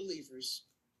true for believers.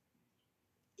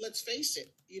 Let's face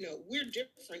it, we're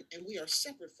different and we are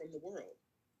separate from the world.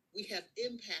 We have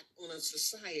impact on a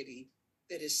society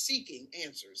that is seeking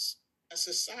answers, a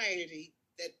society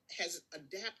that has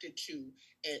adapted to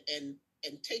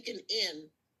and taken in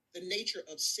the nature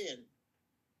of sin.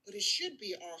 But it should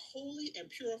be our holy and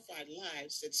purified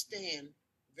lives that stand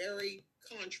very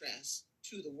contrast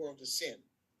to the world of sin.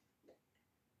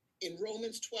 In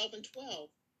Romans 12:12,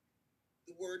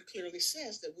 the word clearly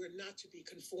says that we're not to be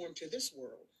conformed to this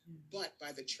world, but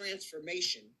by the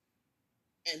transformation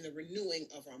and the renewing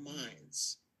of our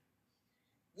minds.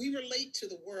 We relate to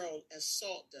the world as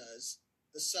salt does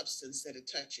the substance that it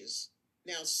touches.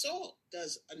 Now, salt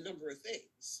does a number of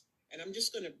things, and I'm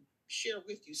just going to share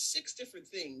with you 6 different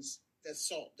things that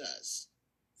salt does.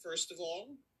 First of all,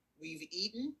 we've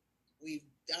eaten, we've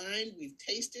dined, we've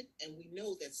tasted, and we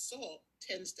know that salt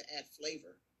tends to add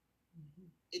flavor.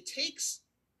 It takes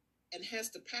and has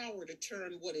the power to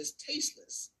turn what is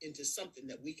tasteless into something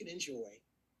that we can enjoy.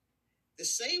 The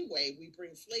same way we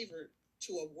bring flavor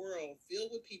to a world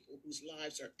filled with people whose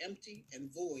lives are empty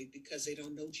and void because they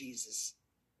don't know Jesus.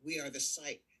 We are the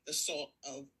salt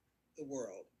of the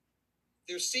world.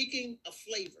 They're seeking a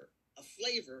flavor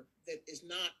that is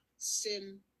not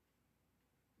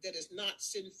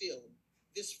sin-filled.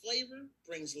 This flavor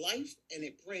brings life, and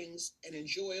it brings an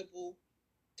enjoyable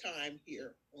time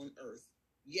here on earth,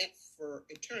 yet for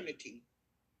eternity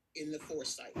in the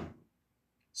foresight.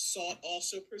 Salt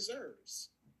also preserves.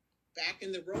 Back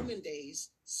in the Roman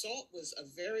days, salt was a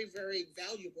very, very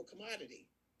valuable commodity.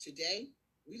 Today,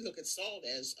 we look at salt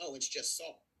as, oh, it's just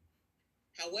salt.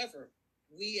 However,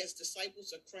 we as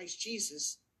disciples of Christ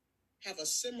Jesus have a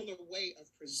similar way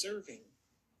of preserving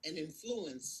an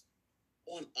influence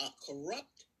on a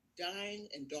corrupt, dying,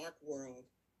 and dark world.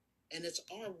 And it's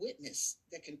our witness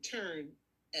that can turn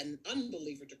an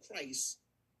unbeliever to Christ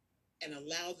and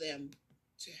allow them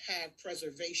to have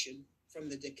preservation from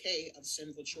the decay of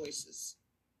sinful choices.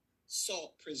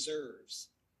 Salt preserves,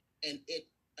 and it,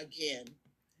 again,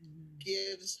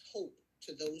 gives hope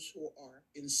to those who are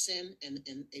in sin and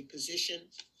in a position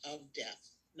of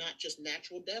death. Not just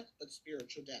natural death, but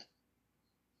spiritual death.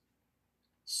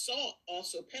 Salt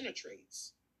also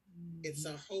penetrates. It's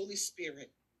our Holy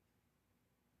Spirit,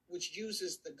 which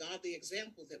uses the godly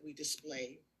example that we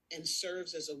display and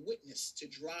serves as a witness to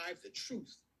drive the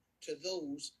truth to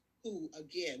those who,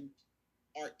 again,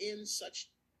 are in such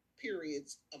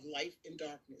periods of life in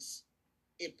darkness.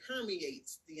 It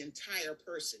permeates the entire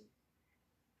person.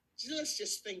 Let's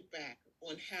just think back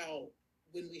on how,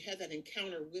 when we had that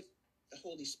encounter with the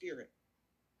Holy Spirit,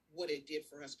 what it did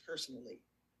for us personally.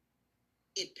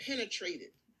 It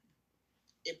penetrated.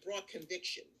 It brought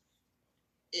conviction.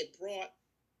 It brought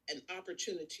an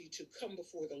opportunity to come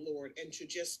before the Lord and to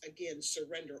just, again,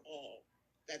 surrender all.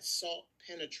 That salt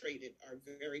penetrated our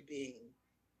very being.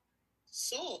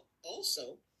 Salt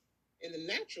also, in the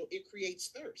natural, it creates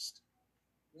thirst.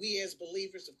 We as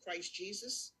believers of Christ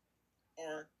Jesus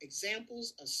are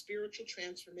examples of spiritual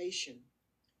transformation.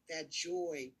 That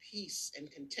joy, peace,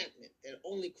 and contentment that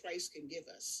only Christ can give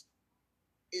us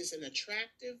is an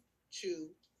attractive to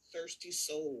thirsty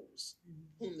souls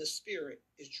whom the Spirit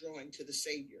is drawing to the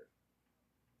Savior.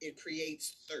 It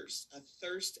creates thirst, a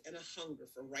thirst and a hunger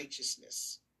for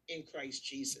righteousness in Christ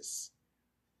Jesus.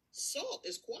 Salt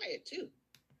is quiet too.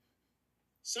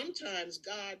 Sometimes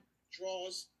God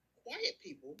draws quiet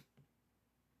people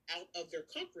out of their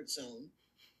comfort zone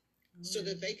so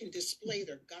that they can display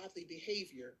their godly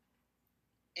behavior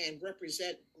and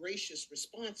represent gracious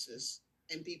responses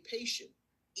and be patient,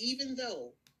 even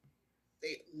though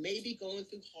they may be going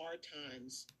through hard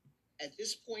times. At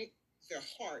this point, their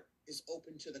heart is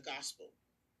open to the gospel.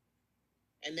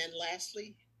 And then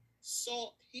lastly,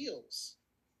 salt heals.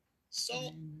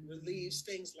 Salt relieves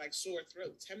things like sore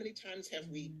throats. How many times have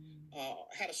we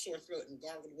had a sore throat and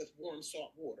gargled with warm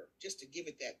salt water just to give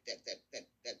it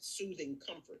that soothing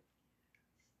comfort?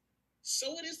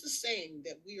 So it is the same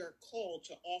that we are called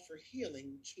to offer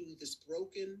healing to this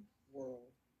broken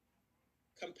world.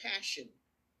 Compassion,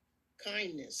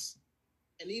 kindness,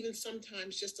 and even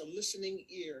sometimes just a listening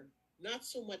ear, not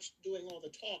so much doing all the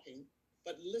talking,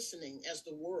 but listening as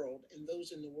the world and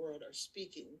those in the world are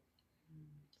speaking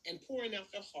and pouring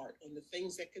out their heart on the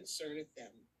things that concerneth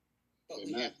them. But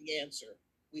Amen. We have the answer.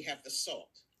 We have the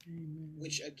salt,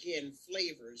 which again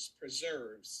flavors,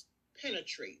 preserves,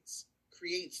 penetrates,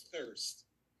 creates thirst.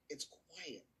 It's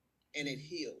quiet and it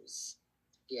heals.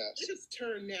 Yes. Let us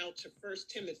turn now to 1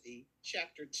 Timothy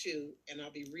chapter 2, and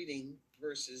I'll be reading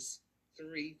verses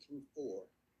 3 through 4.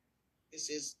 This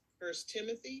is 1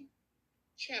 Timothy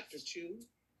chapter 2,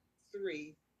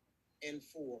 3, and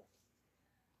 4.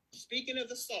 Speaking of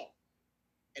the salt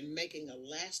and making a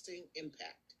lasting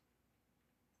impact.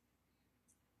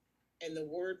 And the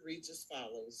word reads as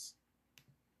follows.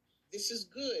 This is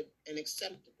good and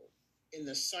acceptable in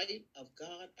the sight of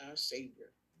God our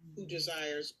Savior, who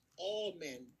desires all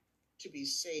men to be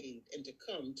saved and to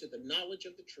come to the knowledge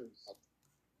of the truth.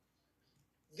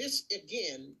 This,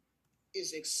 again,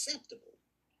 is acceptable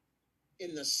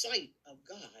in the sight of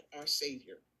God our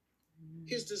Savior.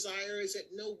 His desire is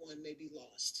that no one may be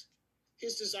lost.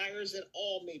 His desire is that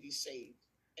all may be saved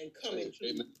and come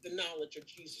into the knowledge of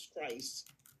Jesus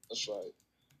Christ. That's right.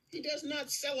 He does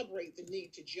not celebrate the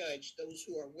need to judge those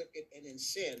who are wicked and in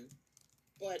sin,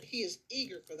 but he is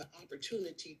eager for the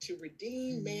opportunity to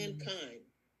redeem mankind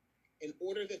in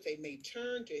order that they may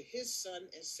turn to his Son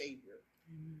as Savior.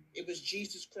 It was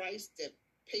Jesus Christ that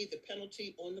paid the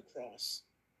penalty on the cross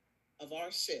of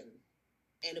our sin,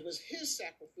 and it was his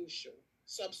sacrificial,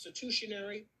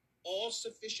 substitutionary,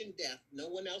 all-sufficient death. No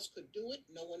one else could do it.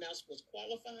 No one else was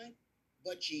qualified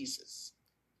but Jesus.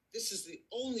 This is the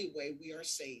only way we are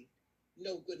saved.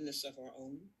 No goodness of our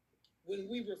own. When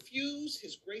we refuse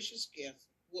his gracious gift,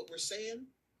 what we're saying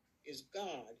is,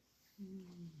 God,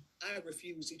 I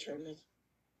refuse eternal.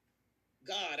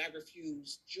 God, I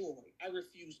refuse joy. I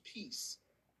refuse peace.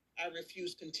 I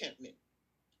refuse contentment.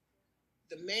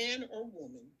 The man or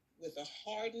woman with a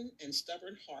hardened and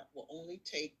stubborn heart will only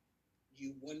take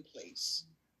you one place,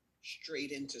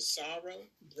 straight into sorrow,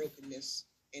 brokenness,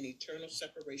 and eternal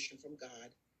separation from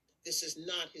God. This is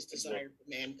not his desire for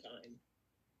mankind.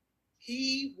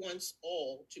 He wants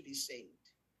all to be saved.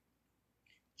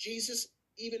 Jesus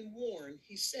even warned,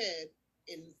 he said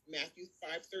in Matthew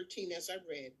 5:13, as I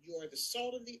read, you are the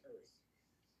salt of the earth.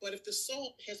 But if the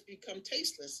salt has become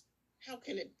tasteless, how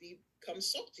can it become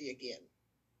salty again?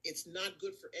 It's not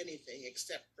good for anything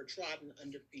except for trodden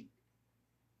under feet.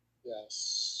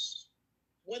 Yes.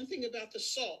 One thing about the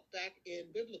salt back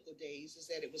in biblical days is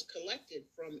that it was collected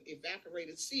from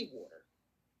evaporated seawater.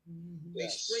 They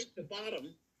scraped the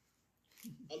bottom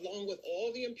along with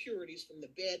all the impurities from the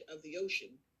bed of the ocean.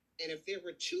 And if there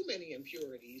were too many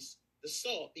impurities, the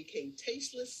salt became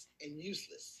tasteless and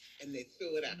useless, and they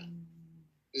threw it out.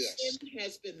 Yes. Sin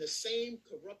has been the same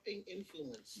corrupting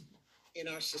influence in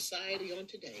our society on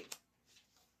today,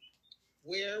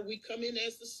 where we come in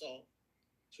as the salt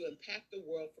to impact the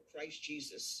world for Christ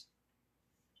Jesus.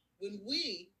 When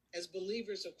we, as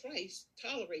believers of Christ,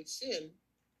 tolerate sin,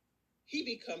 he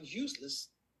becomes useless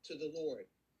to the Lord.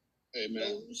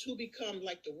 Amen. Those who become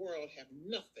like the world have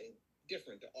nothing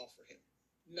different to offer him.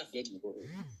 Nothing.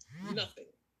 Nothing.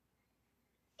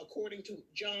 According to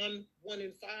John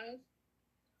 1:5,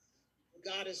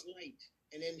 God is light,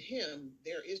 and in him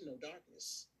there is no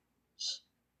darkness.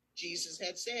 Jesus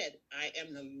had said, I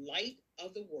am the light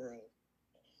of the world.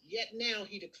 Yet now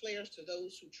he declares to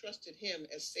those who trusted him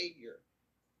as Savior,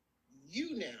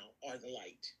 you now are the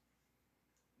light.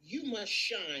 You must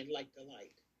shine like the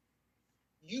light.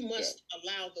 You must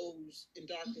allow those in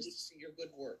darkness to see your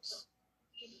good works.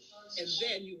 And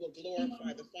then you will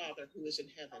glorify the Father who is in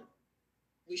heaven.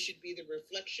 We should be the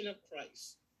reflection of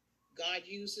Christ. God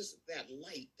uses that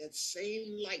light, that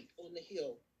same light on the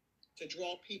hill, to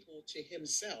draw people to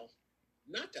himself,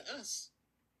 not to us,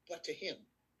 but to him.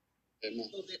 Amen.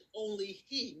 So that only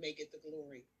he may get the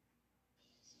glory.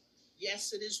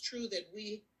 Yes, it is true that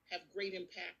we have great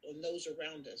impact on those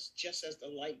around us, just as the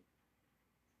light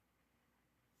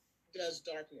does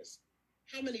darkness.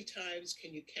 How many times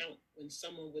can you count when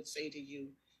someone would say to you,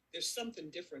 there's something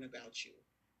different about you?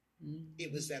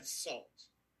 It was that salt.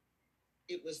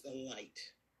 It was the light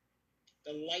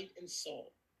and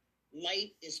salt.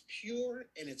 Light is pure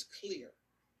and it's clear.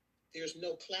 There's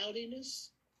no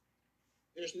cloudiness.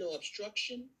 There's no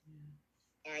obstruction.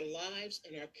 Our lives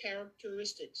and our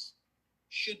characteristics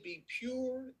should be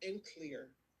pure and clear.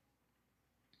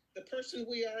 The person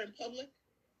we are in public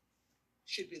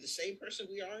should be the same person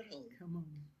we are at home. Come on.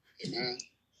 Amen.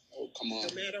 Oh, come on.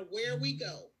 No matter where we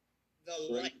go,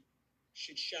 the light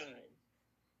should shine.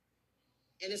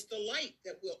 And it's the light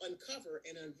that will uncover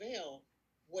and unveil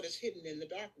what is hidden in the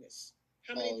darkness.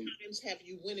 How many times have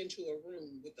you went into a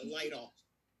room with the light off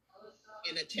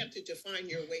and attempted to find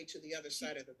your way to the other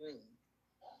side of the room?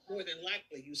 More than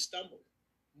likely, you stumbled.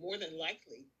 More than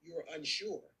likely, you were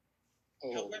unsure.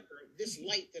 However, this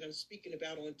light that I'm speaking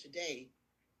about on today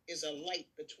is a light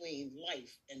between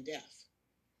life and death.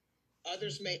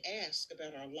 Others may ask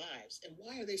about our lives, and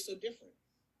why are they so different?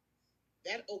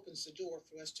 That opens the door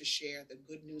for us to share the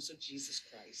good news of Jesus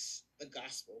Christ, the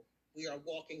gospel. We are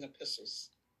walking epistles.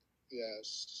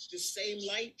 Yes. The same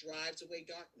light drives away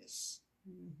darkness.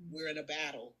 We're in a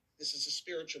battle. This is a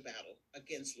spiritual battle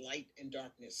against light and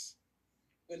darkness.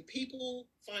 When people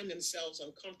find themselves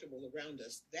uncomfortable around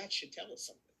us, that should tell us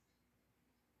something.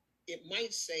 It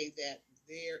might say that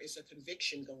there is a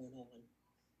conviction going on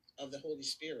of the Holy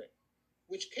Spirit,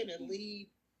 which can lead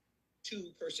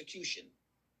to persecution.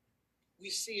 We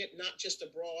see it not just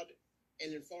abroad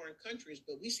and in foreign countries,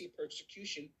 but we see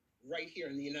persecution right here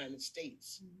in the United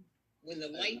States. When the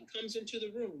light comes into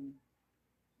the room,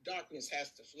 darkness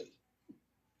has to flee.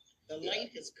 The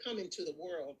light has come into the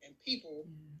world, and people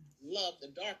love the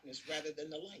darkness rather than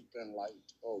the light.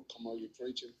 Oh, come on, you're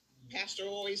preaching. Pastor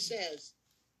always says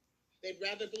they'd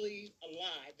rather believe a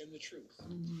lie than the truth.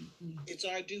 It's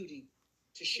our duty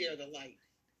to share the light.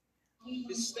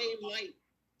 This same light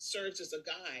serves as a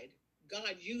guide.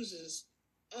 God uses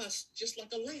us just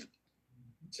like a lamp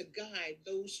to guide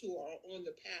those who are on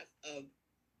the path of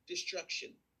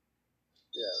destruction.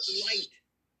 Yes.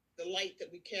 The light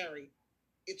that we carry,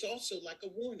 it's also like a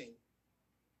warning.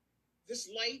 This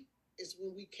light is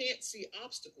when we can't see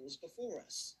obstacles before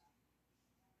us.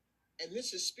 And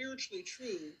this is spiritually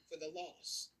true for the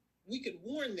lost. We can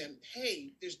warn them,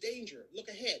 hey, there's danger. Look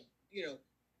ahead.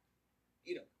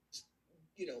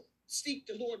 Seek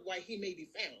the Lord while he may be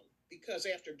found, because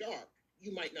after dark,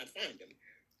 you might not find him.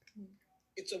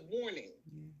 It's a warning.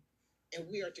 And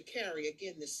we are to carry,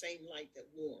 again, the same light that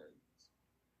warns.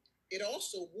 It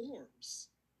also warms.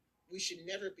 We should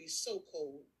never be so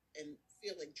cold and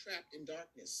feeling trapped in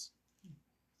darkness.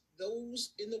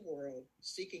 Those in the world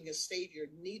seeking a Savior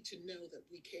need to know that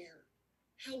we care.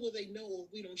 How will they know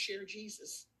if we don't share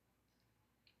Jesus?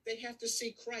 They have to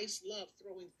see Christ's love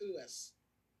flowing through us.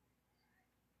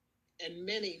 And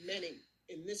many, many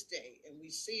in this day, and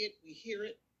we see it, we hear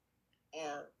it,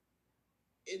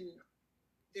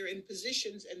 they're in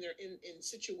positions and they're in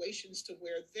situations to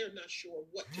where they're not sure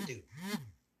what to do.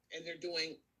 And they're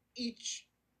doing each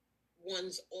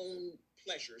one's own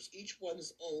pleasures, each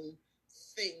one's own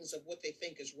things of what they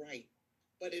think is right.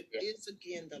 But it is,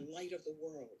 again, the light of the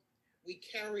world. We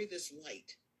carry this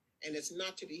light, and it's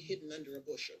not to be hidden under a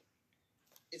bushel.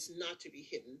 It's not to be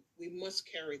hidden. We must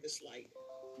carry this light.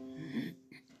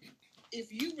 If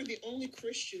you were the only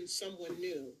Christian someone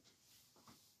knew,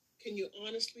 can you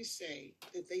honestly say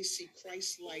that they see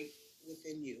Christ's light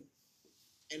within you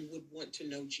and would want to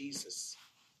know Jesus?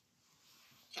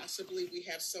 Possibly we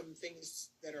have some things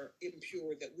that are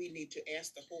impure that we need to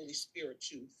ask the Holy Spirit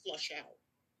to flush out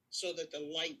so that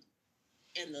the light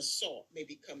and the salt may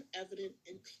become evident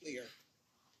and clear.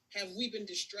 Have we been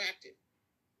distracted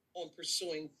on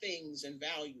pursuing things and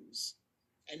values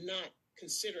and not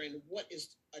considering what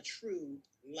is a true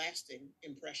lasting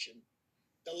impression?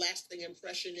 The lasting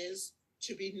impression is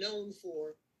to be known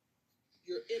for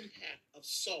your impact of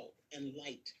salt and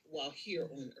light while here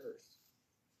on earth.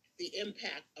 The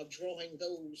impact of drawing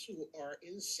those who are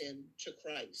in sin to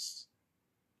Christ.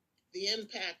 The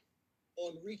impact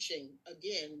on reaching,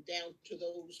 again, down to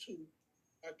those who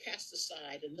are cast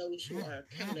aside and those who are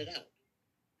counted out.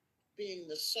 Being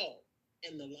the salt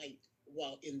and the light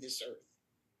while in this earth.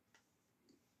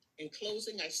 In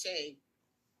closing, I say,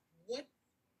 what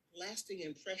lasting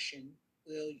impression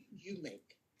will you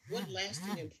make? What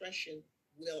lasting impression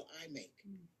will I make?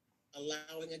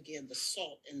 Allowing, again, the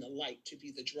salt and the light to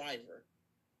be the driver,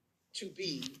 to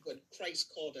be what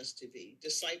Christ called us to be,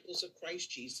 disciples of Christ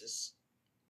Jesus.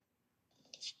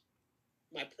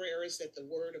 My prayer is that the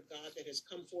word of God that has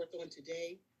come forth on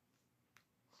today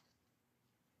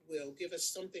will give us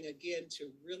something, again, to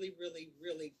really, really,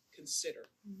 really consider.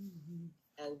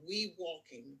 Are we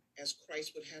walking as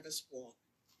Christ would have us walk?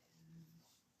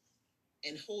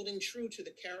 And holding true to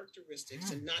the characteristics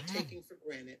and not taking for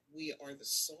granted, we are the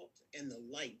salt and the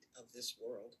light of this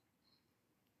world.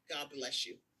 God bless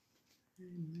you.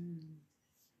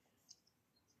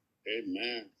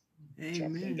 Amen.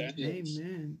 Amen.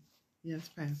 Amen. Yes,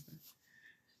 Pastor.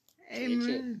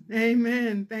 Amen.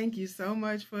 Amen. Thank you so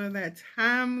much for that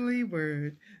timely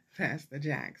word, Pastor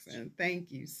Jackson.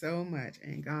 Thank you so much.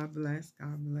 And God bless,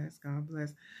 God bless, God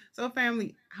bless. So,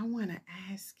 family, I want to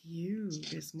ask you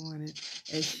this morning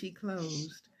as she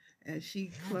closed,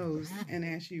 and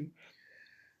as you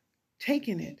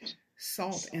taking it,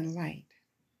 salt and light.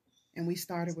 And we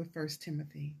started with 1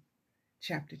 Timothy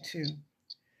chapter 2.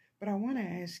 But I want to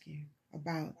ask you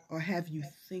about, or have you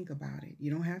think about it.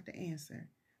 You don't have to answer,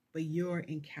 but your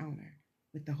encounter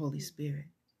with the Holy Spirit.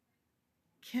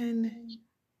 Can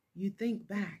you think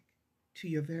back to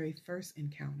your very first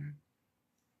encounter?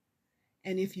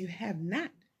 And if you have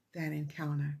not that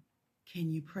encounter,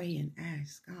 can you pray and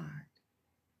ask God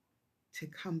to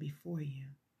come before you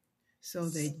so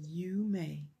that you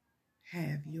may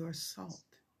have your salt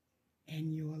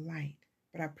and your light?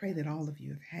 But I pray that all of you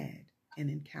have had an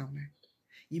encounter.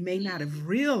 You may not have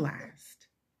realized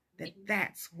that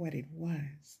that's what it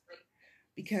was,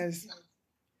 because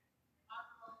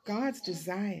God's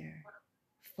desire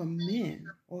for men,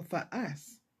 or for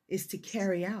us, is to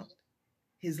carry out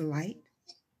his light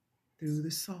through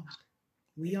the salt.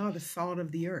 We are the salt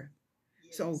of the earth.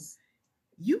 So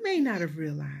you may not have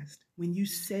realized when you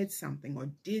said something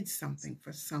or did something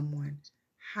for someone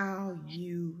how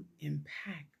you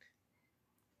impact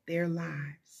their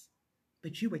lives,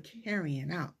 but you were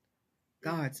carrying out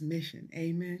God's mission.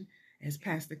 Amen. As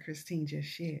Pastor Christine just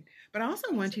shared. But I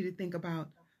also want you to think about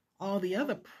all the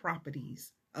other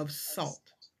properties of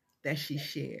salt that she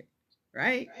shared,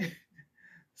 right?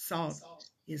 Salt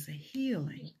is a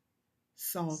healing.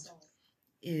 Salt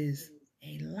is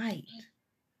a light.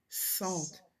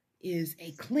 Salt is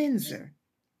a cleanser.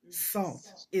 Salt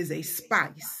is a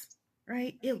spice,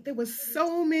 right? There was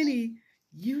so many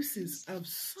uses of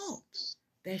salt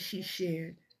that she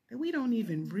shared that we don't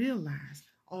even realize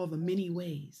all the many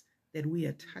ways that we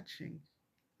are touching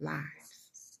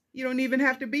lives. You don't even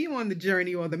have to be on the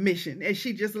journey or the mission, as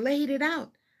she just laid it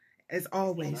out, as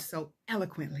always, so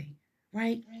eloquently,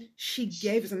 right? She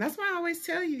gave us, and that's why I always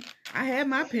tell you, I had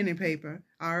my pen and paper,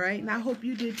 all right? And I hope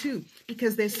you did too,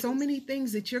 because there's so many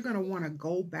things that you're going to want to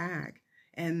go back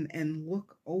and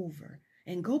look over.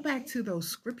 And go back to those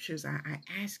scriptures. I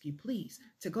ask you, please,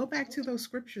 to go back to those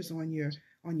scriptures on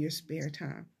your spare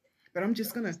time. But I'm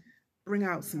just going to bring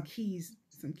out some key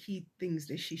things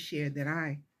that she shared that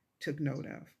I took note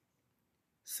of.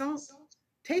 Salt,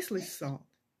 tasteless salt,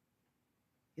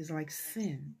 is like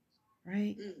sin,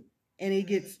 right? And it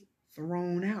gets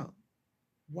thrown out.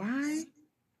 Why?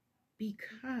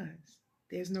 Because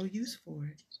there's no use for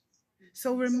it.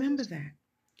 So remember that.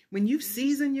 When you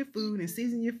season your food,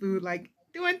 like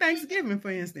during Thanksgiving,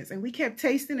 for instance, and we kept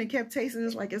tasting,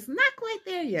 it's like, it's not quite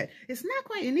there yet. It's not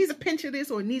quite, it needs a pinch of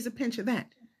this or it needs a pinch of that.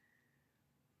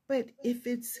 But if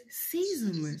it's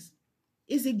seasonless,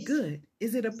 is it good?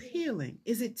 Is it appealing?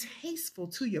 Is it tasteful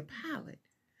to your palate?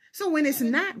 So when it's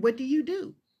not, what do?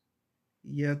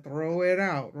 You throw it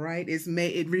out, right?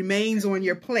 It remains on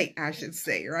your plate, I should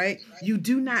say, right? You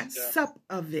do not sup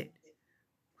of it.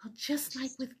 Well, just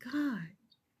like with God,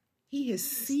 He has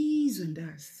seasoned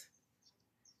us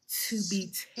to be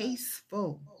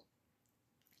tasteful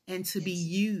and to be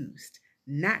used,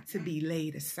 not to be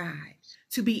laid aside,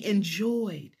 to be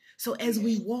enjoyed. So as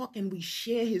we walk and we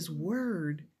share His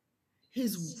word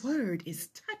is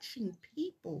touching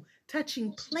people,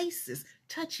 touching places,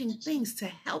 touching things to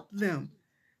help them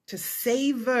to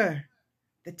savor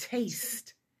the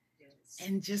taste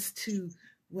and just to,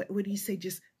 what do you say,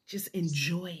 just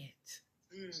enjoy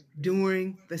it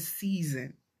during the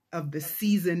season of the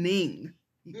seasoning.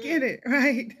 You get it,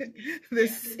 right? The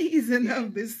season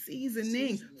of the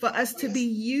seasoning for us to be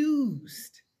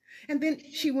used. And then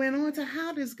she went on to,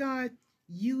 how does God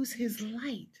use His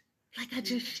light? Like I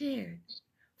just shared.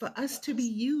 For us to be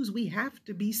used, we have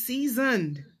to be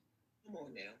seasoned. Come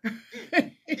on now.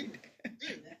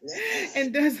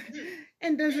 And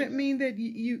does it mean that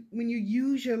you when you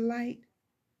use your light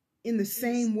in the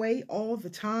same way all the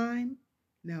time?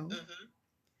 No.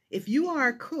 If you are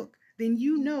a cook, then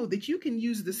you know that you can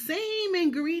use the same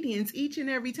ingredients each and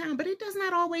every time, but it does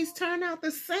not always turn out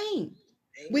the same.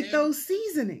 Amen. With those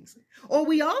seasonings. Or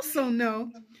we also know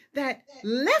that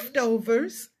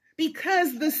leftovers,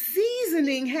 because the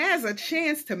seasoning has a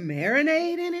chance to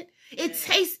marinate in it, it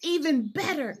tastes even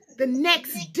better the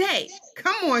next day.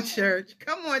 Come on, church.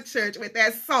 Come on, church, with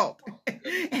that salt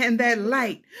and that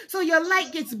light. So your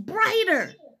light gets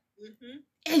brighter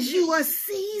as you are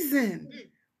seasoned.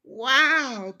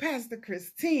 Wow, Pastor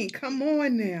Christine, come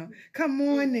on now. Come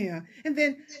on now. And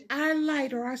then our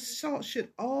light or our salt should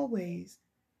always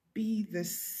be the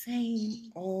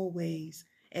same always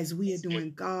as we are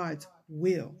doing God's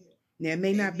will. Now, it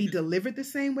may not be delivered the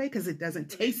same way because it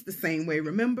doesn't taste the same way,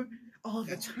 remember, all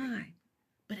the time.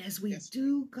 But as we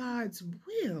do God's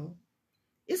will,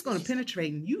 it's going to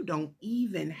penetrate, and you don't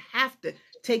even have to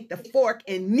take the fork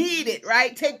and knead it,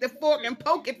 right? Take the fork and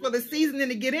poke it for the seasoning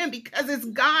to get in because it's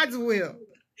God's will.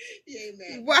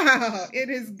 Amen. Wow, it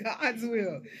is God's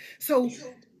will. So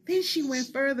then she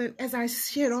went further as I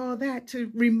shared all that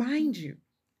to remind you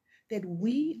that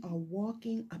we are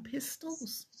walking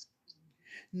epistles.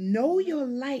 Know your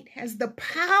light has the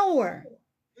power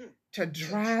to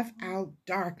drive out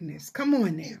darkness. Come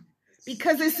on now.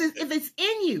 Because if it's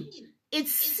in you,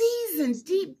 it's seasoned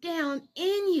deep down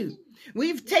in you.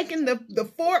 We've taken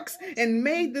the forks and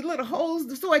made the little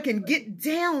holes so it can get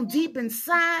down deep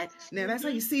inside. Now, that's how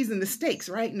you season the steaks,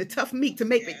 right? And the tough meat to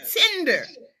make it tender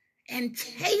and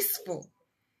tasteful.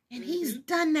 And He's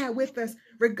done that with us,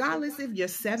 regardless if you're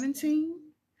 17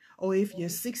 or if you're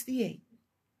 68.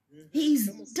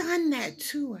 He's done that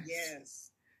to us.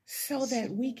 Yes. So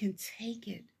that we can take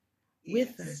it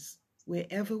with us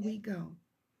wherever we go.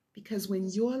 Because when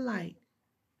your light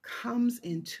comes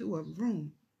into a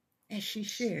room, as she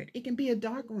shared, it can be a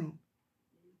dark room.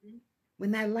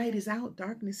 When that light is out,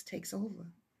 darkness takes over.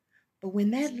 But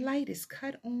when that light is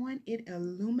cut on, it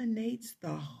illuminates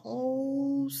the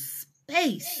whole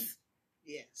space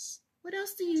Yes. What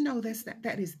else do you know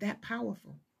that is that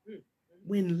powerful?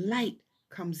 When light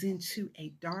comes into a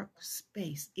dark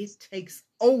space, it takes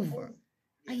over.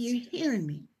 Are you hearing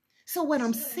me? So what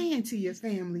I'm saying to your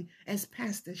family, as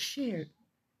Pastor shared,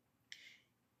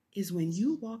 is when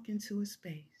you walk into a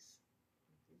space,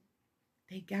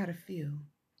 they got to feel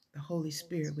the Holy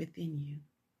Spirit within you,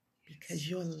 because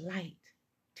your light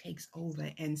takes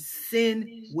over and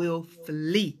sin will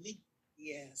flee.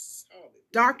 Yes.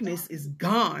 Darkness is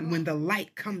gone when the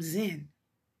light comes in.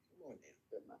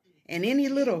 And any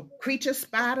little creature,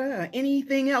 spider, or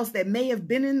anything else that may have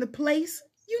been in the place,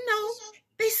 you know,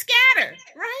 they scatter,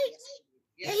 right?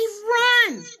 They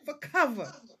run for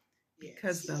cover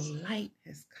because the light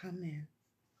has come in.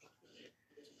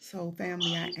 So,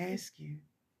 family, I ask you,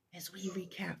 as we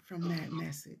recap from that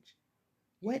message,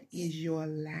 what is your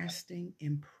lasting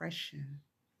impression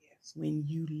when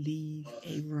you leave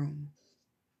a room?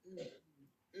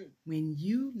 When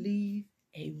you leave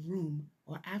a room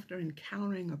or after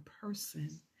encountering a person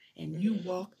and you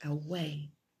walk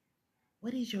away,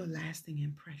 what is your lasting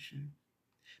impression?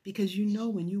 Because you know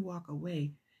when you walk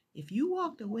away, if you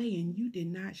walked away and you did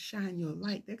not shine your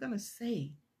light, they're going to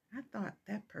say, I thought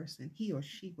that person, he or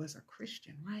she was a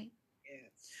Christian, right?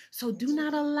 Yes. So do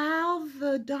not allow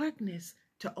the darkness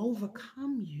to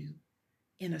overcome you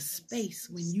in a space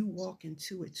when you walk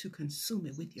into it to consume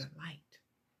it with your light.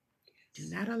 Do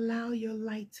not allow your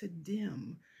light to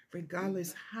dim,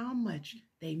 regardless how much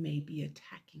they may be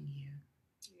attacking you.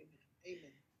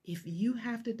 Amen. If you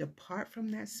have to depart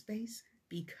from that space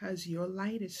because your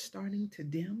light is starting to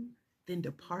dim, then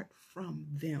depart from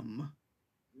them.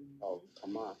 Oh,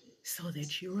 come on. So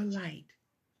that your light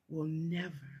will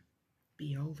never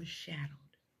be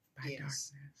overshadowed by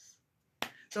darkness.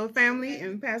 So, family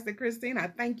and Pastor Christine, I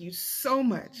thank you so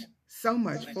much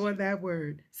for that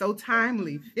word. So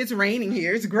timely. It's raining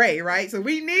here. It's gray, right? So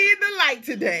we need the light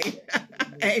today.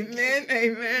 Amen.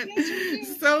 Amen.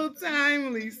 Yes, so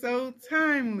timely.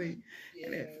 Yes.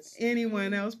 And if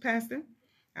anyone else, Pastor,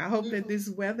 I hope that this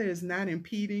weather is not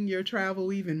impeding your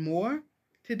travel even more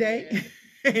today. Yeah.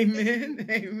 Amen.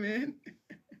 Amen.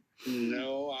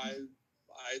 No, I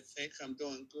think I'm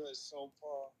doing good so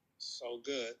far. So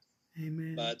good.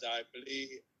 Amen. But I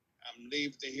believe I'm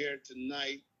leaving here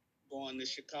tonight, going to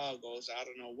Chicago. So I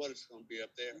don't know what it's going to be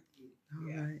up there.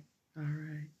 All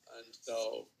right. And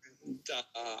so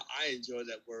I enjoyed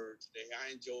that word today.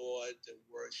 I enjoyed the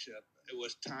worship. It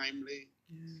was timely.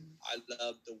 I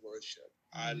love the worship.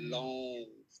 I long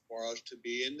for us to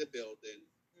be in the building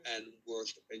and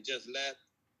worship and just let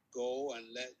go and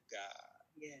let God.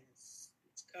 Yes,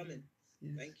 it's coming.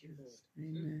 Yes. Thank you, Lord.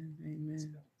 Amen.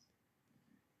 Amen.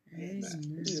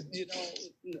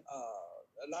 You know,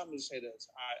 allow me to say this.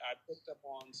 I picked up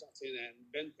on something and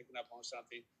been picking up on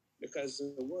something because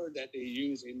the word that they're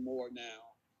using more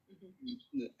now,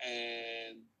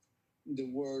 and the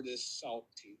word is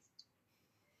salty.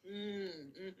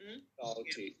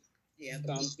 Salty. Yeah.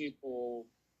 Some people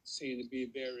seem to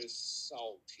be very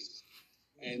salty.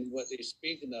 And what they're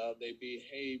speaking of, their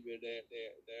behavior, their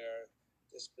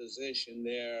disposition,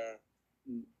 their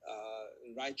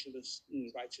righteous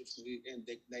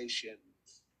indignation.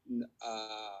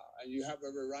 And you have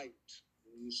every right.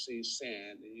 You see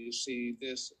sin, and you see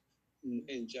this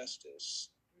injustice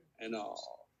and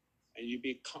all, and you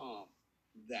become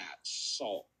that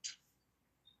salt.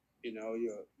 You know,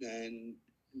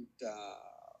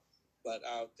 but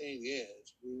our thing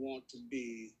is, we want to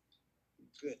be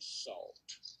good salt.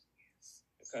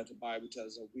 Because the Bible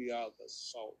tells us we are the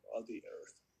salt of the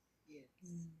earth. Yes.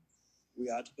 We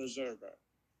are the preserver.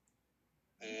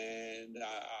 And,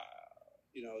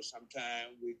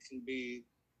 sometimes we can be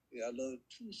a little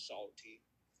too salty.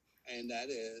 And that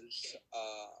is,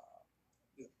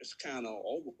 it's kind of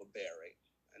overbearing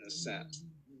in a sense.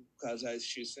 Because as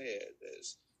she said,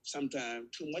 sometimes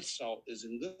too much salt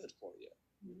isn't good for you.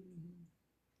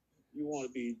 You want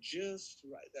to be just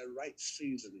right, that right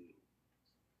seasoning,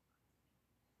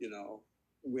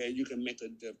 where you can make a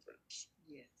difference.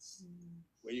 Yes.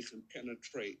 Where you can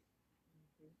penetrate,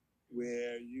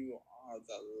 where you are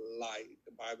the light.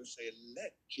 The Bible says,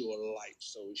 let your light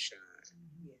so shine.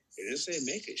 Yes. It didn't say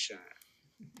make it shine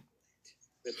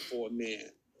before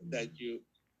men, that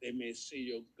they may see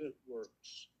your good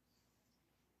works.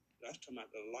 That's talking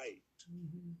about the light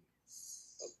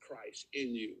of Christ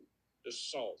in you, the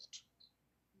salt,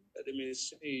 that they may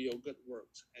see your good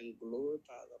works and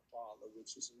glorify the Father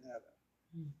which is in heaven.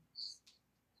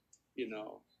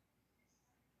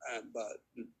 But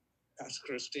Pastor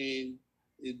Christine,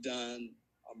 you've done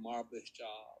a marvelous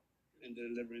job in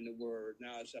delivering the word.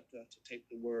 Now it's up to us to take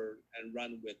the word and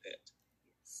run with it.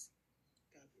 Yes.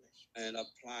 God bless you. and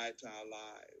apply it to our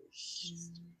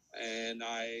lives. And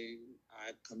I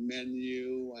commend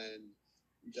you and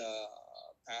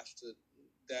Pastor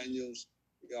Daniels.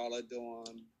 Y'all are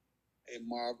doing a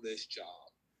marvelous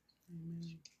job.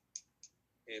 Amen.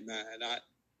 Amen. And I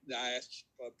ask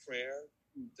for prayer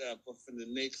for the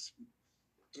next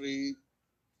 3-4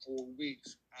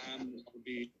 weeks. I'm going to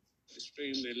be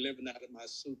extremely living out of my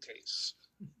suitcase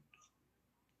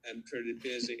and pretty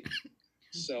busy.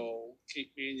 So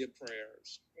keep me in your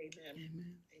prayers. Amen.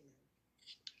 Amen.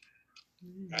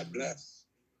 Amen. God bless.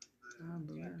 God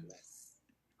bless. God bless.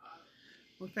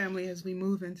 Well, family, as we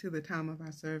move into the time of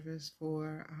our service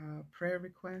for prayer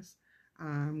requests,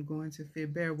 I'm going to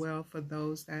bear well for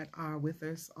those that are with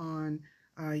us on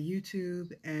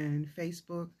YouTube and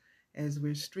Facebook. As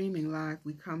we're streaming live,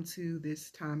 we come to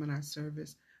this time in our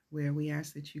service where we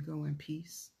ask that you go in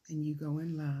peace and you go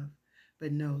in love.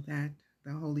 But know that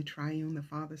the Holy Triune, the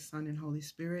Father, Son, and Holy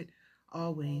Spirit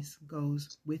always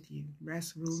goes with you,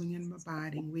 rest, ruling, and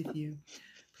abiding with you.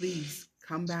 Please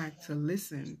come back to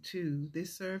listen to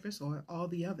this service or all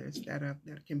the others that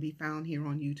can be found here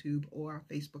on YouTube or our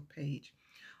Facebook page.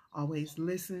 Always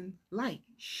listen,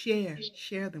 share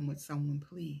them with someone,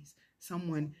 please.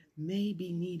 Someone may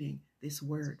be needing this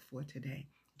word for today.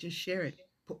 Just share it.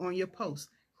 Put on your post.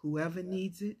 Whoever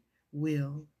needs it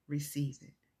will receive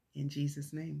it. In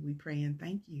Jesus' name, we pray and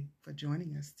thank you for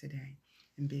joining us today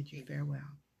and bid you farewell.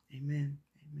 Amen.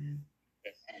 Amen.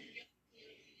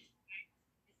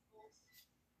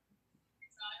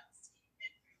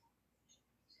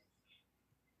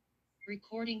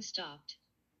 Recording stopped.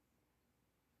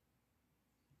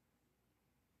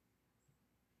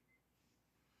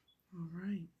 All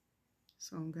right.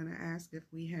 So I'm going to ask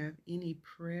if we have any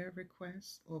prayer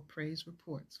requests or praise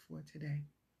reports for today.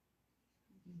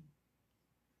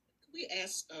 We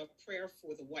ask prayer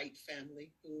for the White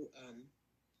family who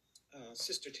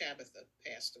Sister Tabitha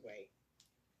passed away.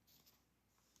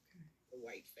 Okay. The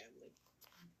White family.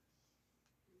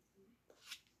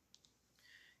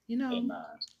 You know,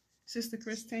 Sister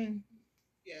Christine.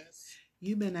 Yes.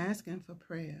 You've been asking for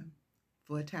prayer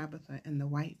for Tabitha and the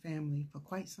White family for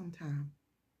quite some time.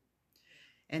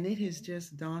 And it has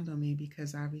just dawned on me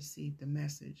because I received a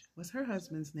message. Was her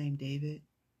husband's name David?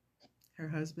 Her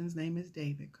husband's name is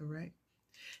David, correct?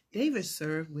 David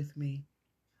served with me.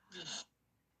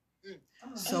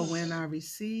 So when I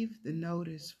received the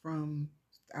notice from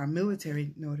our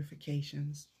military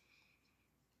notifications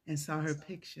and saw her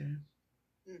picture,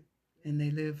 and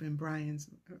they live in Bryan's,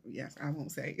 yes, I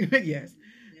won't say, yes.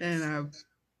 And I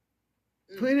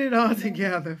put it all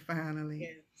together finally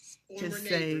to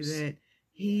say that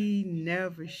he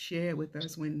never shared with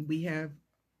us when we have,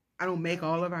 I don't make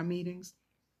all of our meetings.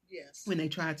 Yes. When they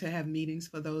try to have meetings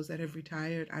for those that have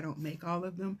retired, I don't make all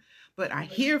of them, but I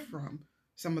hear from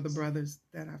some of the brothers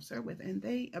that I've served with, and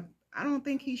I don't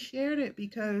think he shared it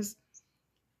because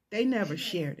they never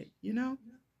shared it, you know?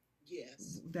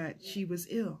 Yes. That she was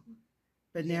ill.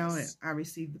 But now I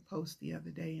received the post the other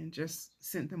day and just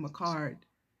sent them a card.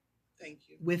 Thank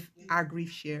you. With our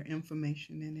grief share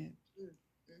information in it.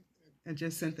 I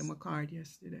just sent them a card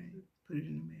yesterday. Put it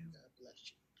in the mail. God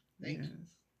bless you. Thank you.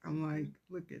 I'm like,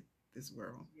 look at this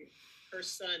world. Her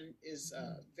son is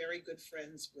very good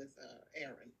friends with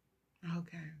Aaron.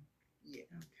 Okay. Yeah.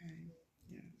 Okay.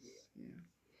 Yes. Yeah.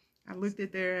 I looked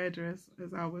at their address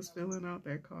as I was filling out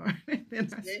that card.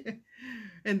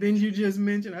 And then you just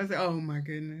mentioned, I said, oh my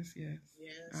goodness, yes.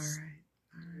 Yes. All right.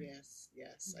 Yes.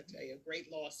 I tell you, a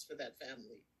great loss for that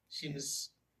family. She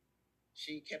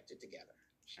kept it together.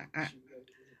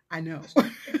 I know.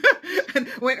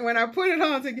 when I put it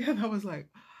all together, I was like,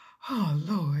 oh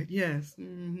Lord, yes.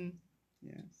 Mm-hmm.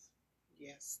 Yes.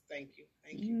 Yes. Thank you.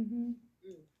 Mm-hmm.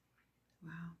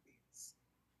 Wow.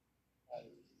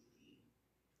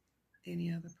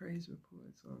 Any other praise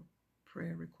reports or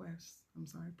prayer requests?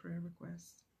 Prayer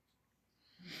requests.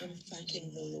 I'm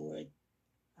thanking the Lord.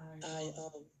 I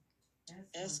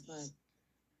asked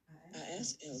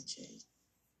LJ,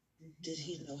 did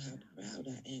he know how proud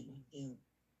I am of him?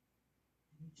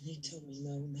 And he told me,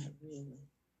 no, not really.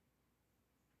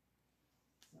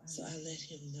 So I let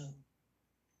him know,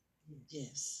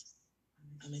 yes,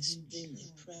 I'm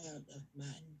extremely proud of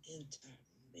my entire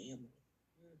family.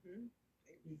 Mm-hmm.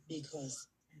 Because,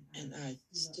 and I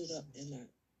stood up and I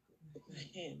put my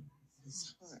hand on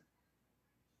his heart.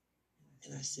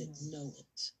 And I said, know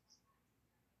it.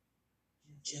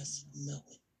 Just know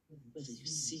it. Whether you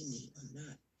see me or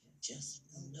not, just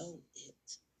know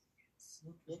it.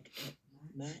 Look at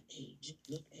my age.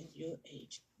 Look at your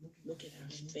age. Look at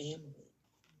our family.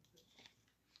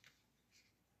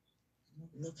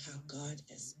 Look how God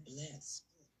has blessed.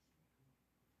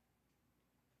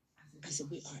 said,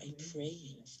 we are a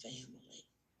praying family.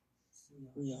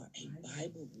 We are a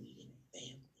Bible reading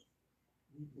family.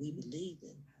 We believe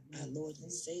in our Lord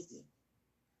and Savior,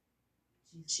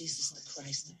 Jesus the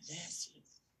Christ of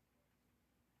Nazareth.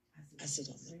 I said,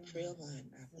 on the prayer line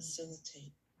I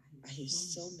facilitate, I hear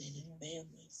so many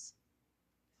families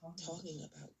talking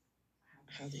about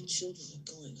how their children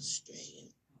are going astray and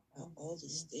how all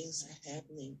these things are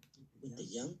happening with the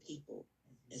young people,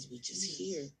 as we just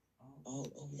hear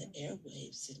all over the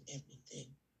airwaves and everything.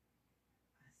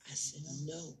 I said,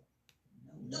 no.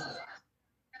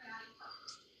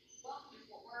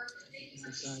 For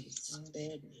God has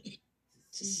spared me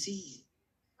to see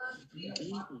you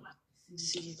beaten, to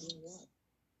see you grow up,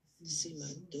 to see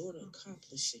my daughter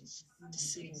accomplishing, to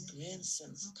see my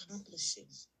grandsons accomplishing,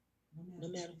 no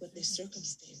matter what their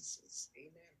circumstances.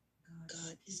 Amen.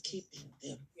 God is keeping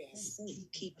them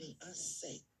safe, keeping us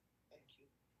safe. Thank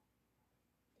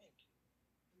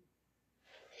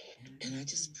you. And I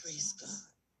just praise God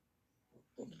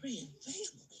for praying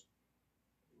family.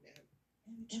 Amen.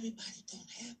 Everybody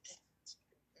don't have that.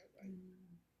 Right.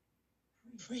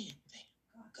 Praying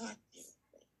family. God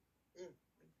family.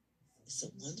 It's a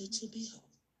wonder to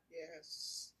behold.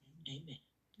 Yes. Amen.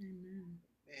 Amen.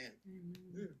 Man.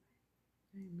 Amen.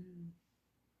 Amen.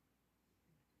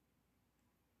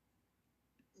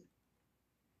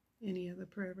 Any other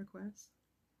prayer requests?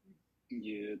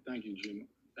 Yeah, thank you, Jim.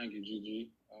 Thank you, Gigi.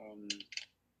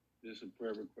 There's a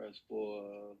prayer request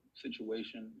for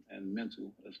situation and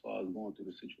mental as far as going through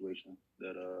the situation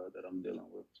that I'm dealing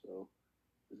with. So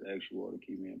just ask you all to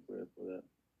keep me in prayer for that.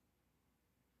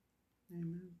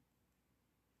 Amen.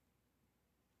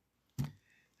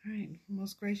 All right,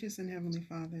 most gracious and heavenly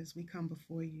Father, as we come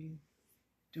before you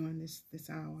during this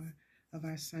hour of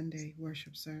our Sunday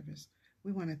worship service,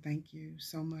 we want to thank you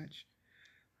so much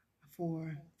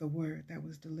for the word that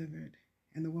was delivered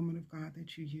and the woman of God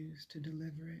that you used to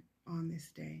deliver it on this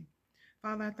day.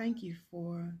 Father, I thank you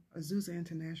for Azusa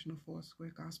International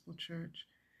Foursquare Gospel Church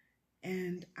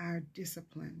and our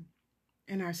discipline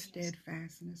and our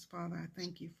steadfastness. Father, I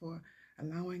thank you for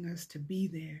allowing us to be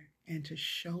there and to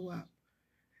show up,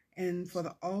 and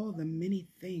for all the many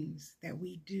things that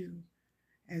we do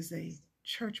as a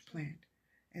church plant,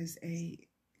 as a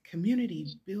community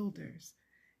builders,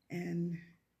 and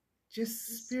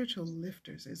just spiritual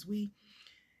lifters, as we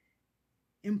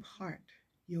impart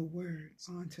your word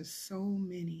onto so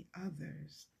many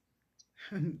others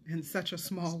in such a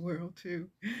small world too.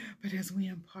 But as we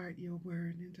impart your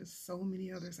word into so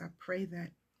many others, I pray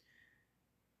that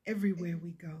everywhere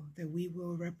we go, that we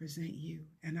will represent you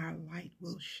and our light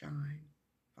will shine,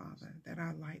 Father, that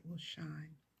our light will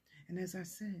shine. And as I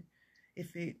said,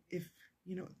 if the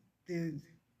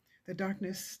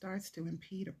darkness starts to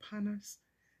impede upon us,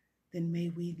 then may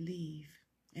we leave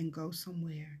and go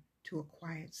somewhere to a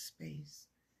quiet space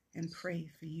and pray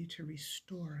for you to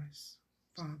restore us,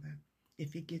 Father.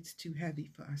 If it gets too heavy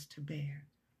for us to bear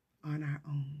on our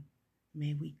own,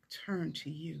 may we turn to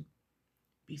you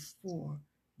before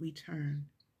we turn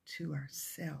to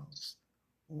ourselves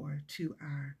or to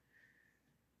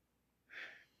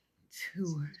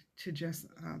just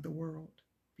the world.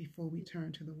 Before we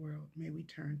turn to the world, may we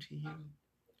turn to you.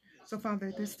 So, Father,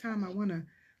 at this time, I want to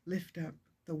lift up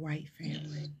the White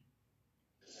family.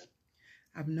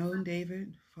 I've known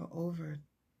David for over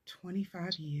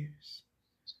 25 years.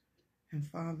 And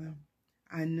Father,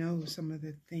 I know some of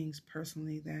the things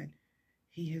personally that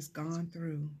he has gone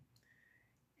through,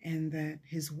 and that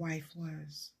his wife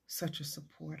was such a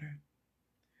supporter.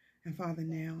 And Father,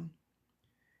 now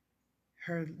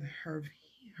her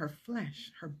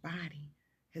flesh, her body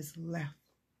has left.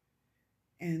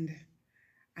 And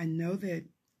I know that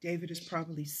David is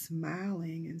probably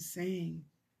smiling and saying,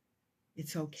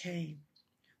 it's okay.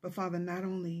 But Father, not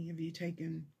only have you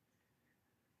taken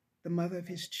the mother of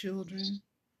his children,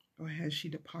 or has she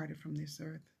departed from this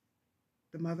earth,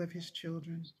 the mother of his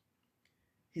children,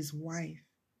 his wife,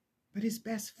 but his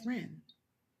best friend.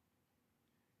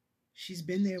 She's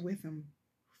been there with him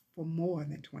for more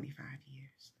than 25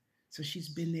 years. So she's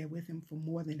been there with him for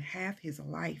more than half his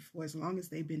life, for as long as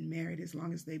they've been married, as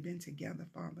long as they've been together,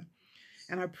 Father.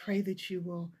 And I pray that you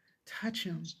will touch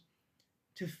him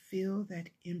to fill that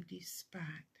empty spot.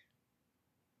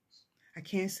 I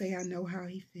can't say I know how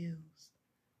he feels,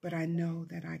 but I know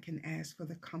that I can ask for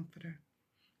the Comforter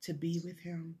to be with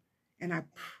him. And I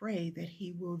pray that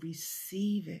he will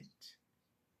receive it,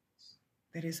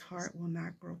 that his heart will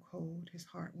not grow cold, his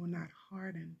heart will not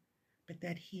harden, but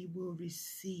that he will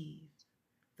receive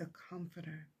the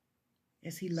Comforter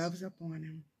as he loves upon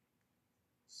him,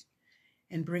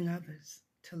 and bring others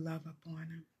to love upon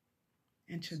him,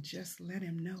 and to just let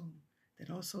him know that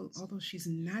also, although she's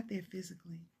not there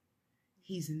physically,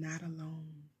 he's not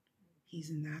alone.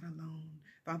 He's not alone.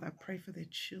 Father, I pray for their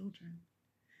children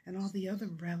and all the other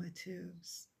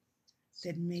relatives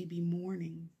that may be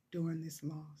mourning during this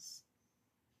loss.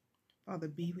 Father,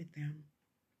 be with them.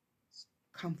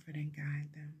 Comfort and guide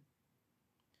them.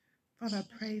 Father,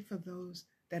 I pray for those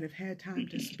that have had time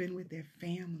to spend with their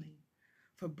family.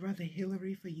 For Brother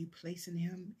Hillary, for you placing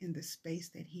him in the space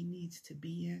that he needs to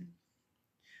be in.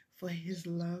 For his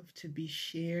love to be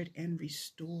shared and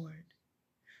restored.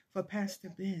 For Pastor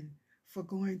Ben, for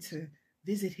going to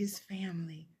visit his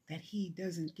family that he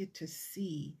doesn't get to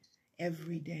see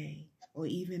every day or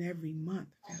even every month,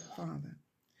 Father.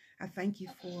 I thank you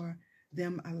for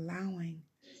them allowing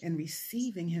and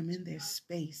receiving him in their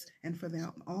space, and for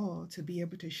them all to be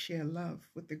able to share love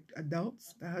with the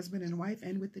adults, the husband and wife,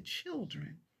 and with the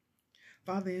children.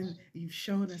 Father, and you've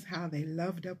shown us how they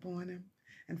loved up on him.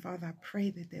 And Father, I pray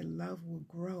that their love will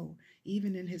grow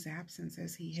even in his absence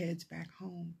as he heads back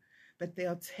home. But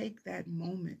they'll take that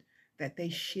moment that they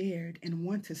shared and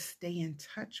want to stay in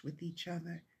touch with each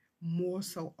other more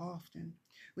so often.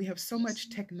 We have so much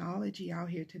technology out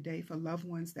here today for loved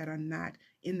ones that are not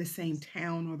in the same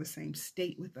town or the same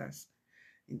state with us.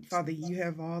 And Father, you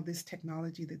have all this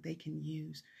technology that they can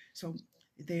use. So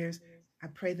I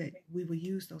pray that we will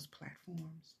use those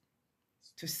platforms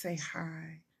to say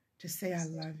hi, to say I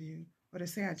love you, or to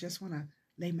say I just want to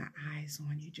lay my eyes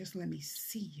on you. Just let me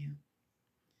see you,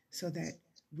 so that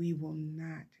we will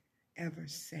not ever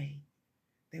say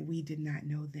that we did not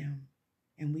know them.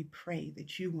 And we pray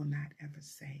that you will not ever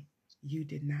say you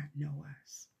did not know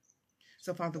us.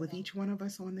 So, Father, with each one of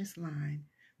us on this line,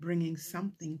 bringing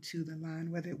something to the line,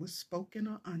 whether it was spoken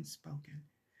or unspoken,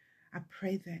 I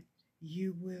pray that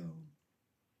you will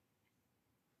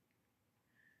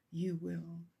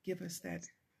give us that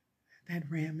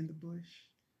ram in the bush,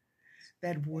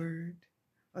 that word,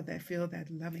 or that feel that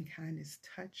loving kindness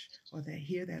touch, or that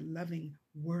hear that loving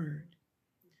word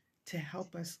to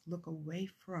help us look away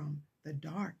from the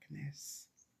darkness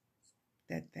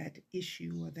that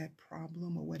issue or that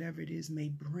problem or whatever it is may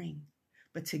bring,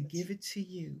 but to give it to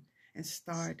you and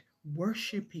start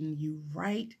worshiping you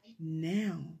right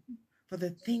now for the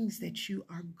things that you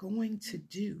are going to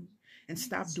do, and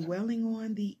stop dwelling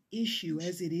on the issue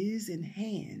as it is in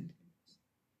hand,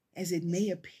 as it may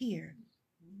appear,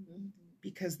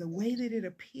 because the way that it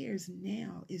appears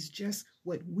now is just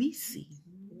what we see.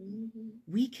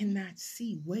 We cannot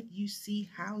see what you see,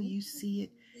 how you see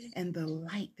it, and the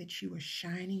light that you are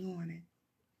shining on it.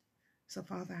 So,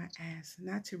 Father, I ask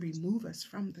not to remove us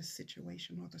from the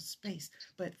situation or the space,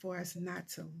 but for us not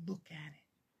to look at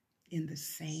it in the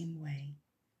same way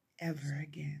ever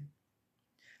again.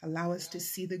 Allow us to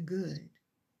see the good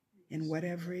in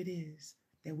whatever it is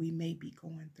that we may be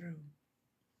going through.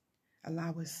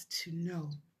 Allow us to know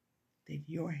that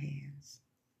your hands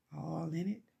are all in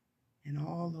it and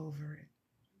all over it.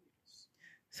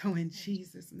 So in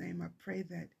Jesus' name, I pray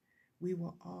that we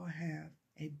will all have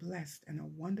a blessed and a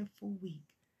wonderful week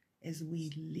as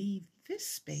we leave this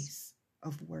space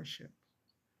of worship,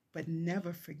 but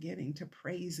never forgetting to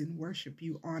praise and worship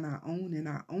you on our own, in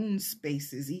our own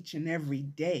spaces each and every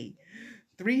day,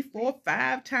 3, 4,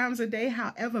 5 times a day,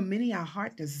 however many our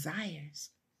heart desires,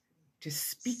 to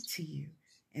speak to you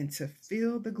and to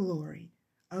feel the glory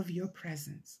of your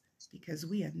presence, because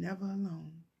we are never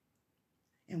alone.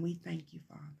 And we thank you,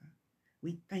 Father.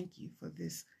 We thank you for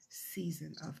this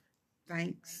season of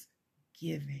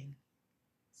thanksgiving.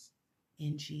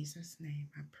 In Jesus' name,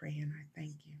 I pray and I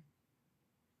thank you.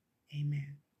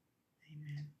 Amen.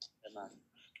 Amen. Amen.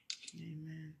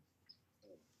 Amen.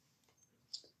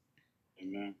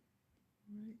 Amen.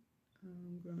 All right.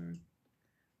 I'm going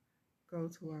to go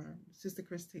to our Sister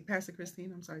Christine, Pastor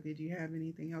Christine. I'm sorry, did you have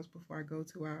anything else before I go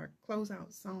to our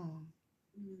closeout song?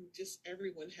 Just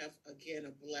everyone have, again,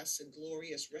 a blessed and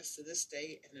glorious rest of this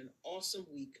day and an awesome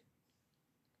week.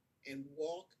 And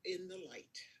walk in the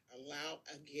light. Allow,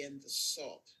 again, the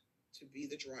salt to be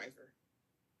the driver.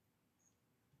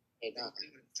 Thank God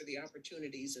for the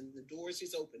opportunities and the doors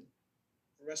He's opened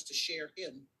for us to share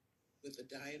Him with a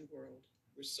dying world.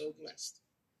 We're so blessed.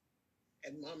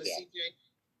 And Mama CJ,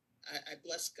 I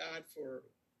bless God for,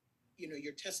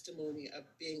 your testimony of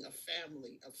being a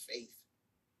family of faith.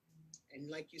 And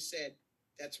like you said,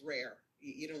 that's rare.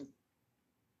 You don't.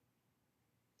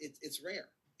 It's rare.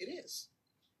 It is.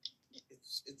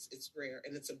 It's rare,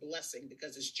 and it's a blessing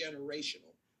because it's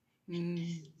generational.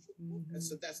 Mm-hmm. And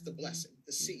so that's the blessing.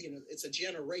 It's a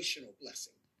generational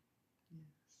blessing.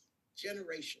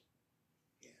 Generation.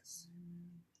 Yes.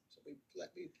 So we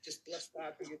just bless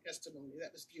God for your testimony.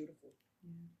 That was beautiful.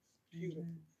 Beautiful.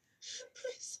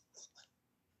 Praise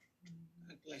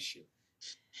bless you.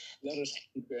 Let us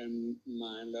keep in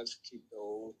mind, let's keep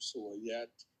those who are yet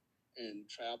in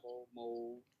travel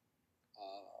mode,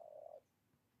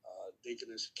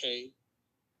 Deaconess K,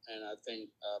 and I think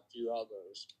a few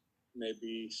others may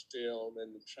be still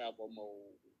in the travel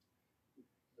mode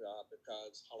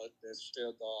because there's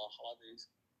still the holidays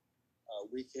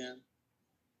weekend,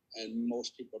 and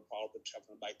most people are probably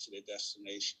traveling back to their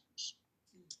destinations.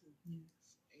 Mm-hmm.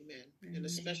 Yes. Amen. And a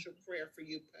special prayer for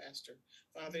you, Pastor.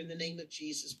 Father, in the name of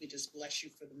Jesus, we just bless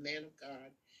you for the man of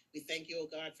God. We thank you, oh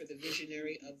God, for the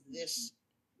visionary of this,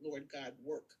 Lord God,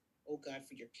 work, oh God,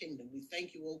 for your kingdom. We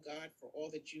thank you, oh God, for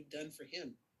all that you've done for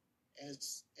him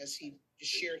as he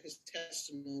just shared his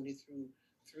testimony through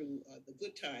the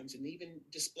good times and even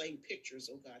displaying pictures,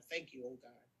 oh God. Thank you, oh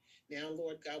God. Now,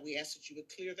 Lord God, we ask that you would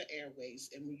clear the airways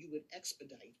and you would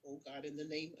expedite, oh God, in the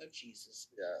name of Jesus,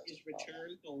 his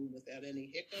return home without any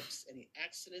hiccups, any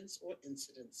accidents or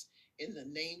incidents. In the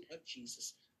name of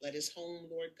Jesus, let his home,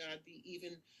 Lord God, be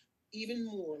even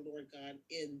more, Lord God,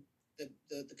 in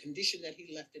the condition that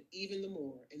he left it, even the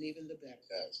more and even the better.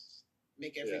 Yes.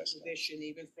 Make every provision,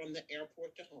 even from the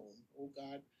airport to home. Oh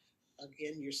God,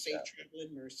 again, your safe travel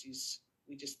and mercies.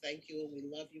 We just thank you and we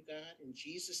love you, God. In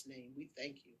Jesus' name, we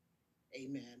thank you.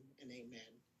 Amen and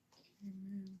amen.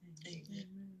 Amen. Amen. Amen.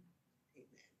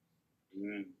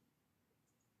 Amen. Amen.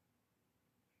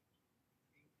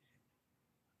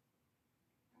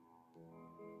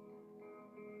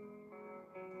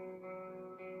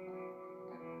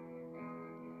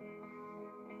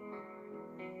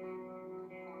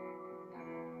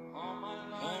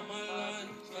 All my life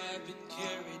I've been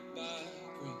carried by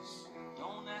grace.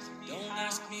 Don't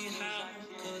ask me how,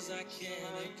 cause I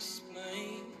can't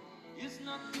explain. It's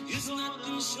nothing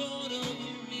short of a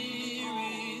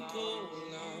miracle.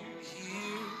 I'm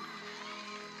here.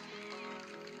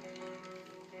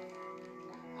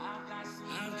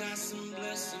 I've got some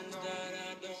blessings that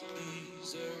I don't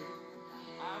deserve.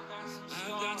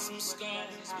 I've got some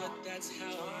scars, but that's how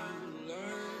you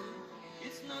learn.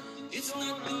 It's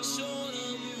nothing short of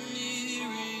a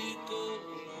miracle.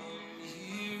 I'm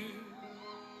here.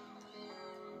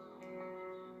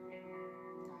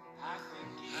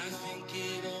 I think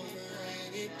it over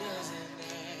and it doesn't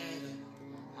matter.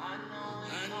 I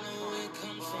know it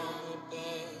comes from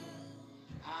above.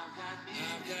 I've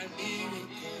got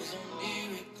miracles on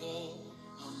miracles,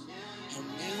 a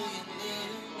million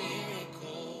little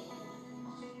miracles.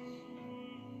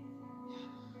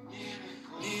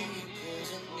 Miracles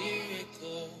on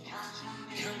miracles,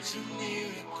 count your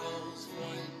miracles.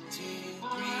 1, 2, 3,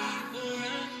 4, I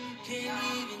can't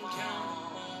even count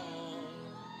them all.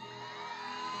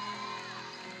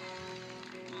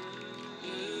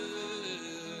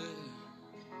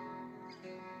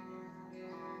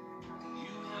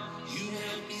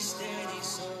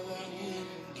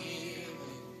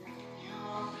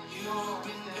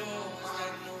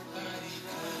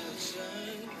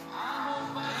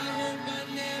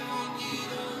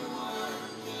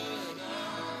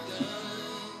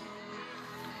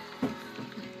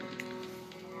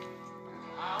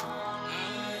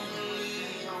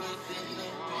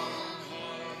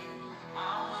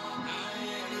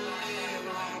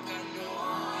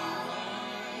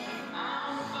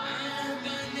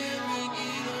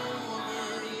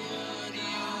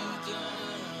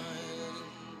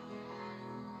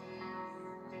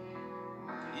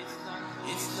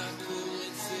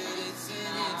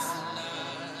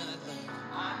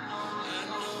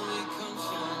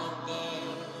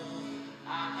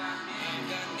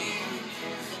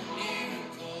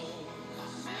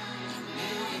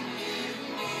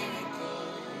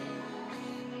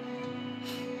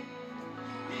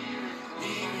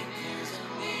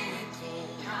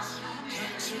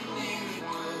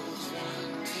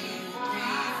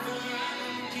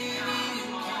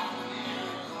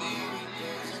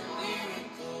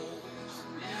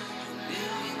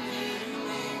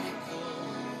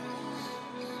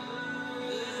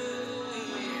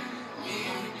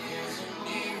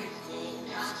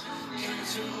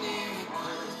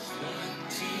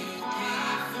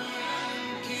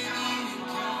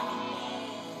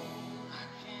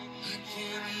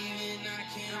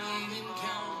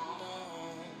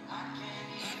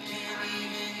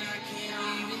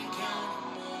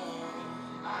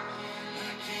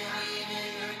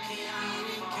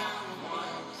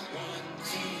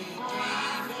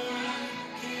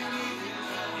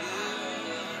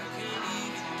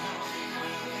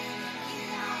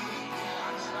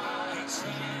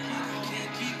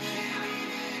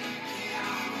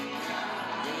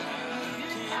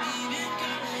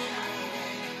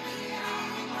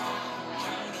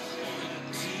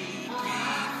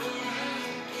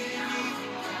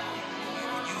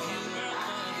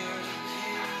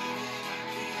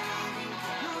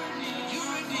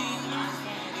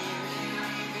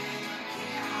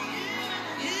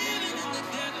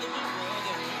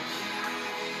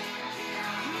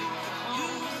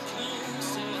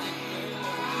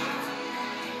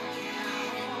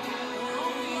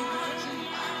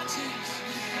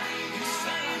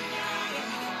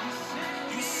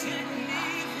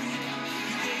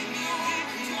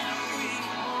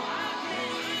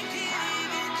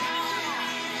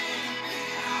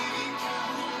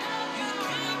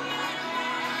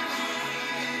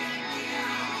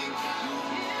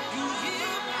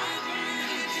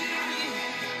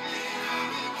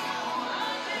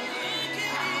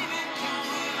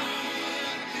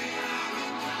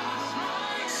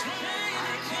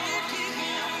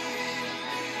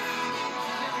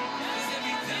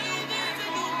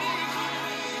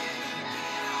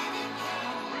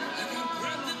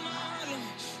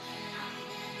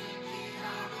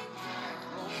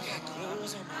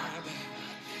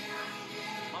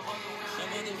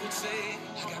 would say,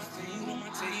 I got food on my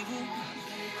table.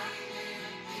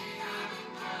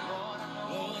 Lord,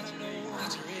 I know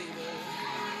that you're able.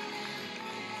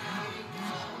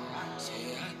 Say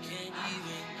I can't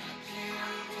even.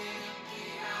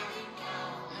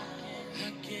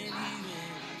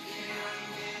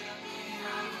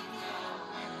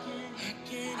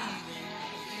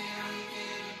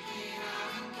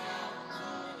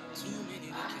 Too many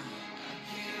to count.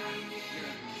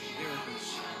 Miracles.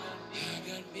 I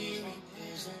got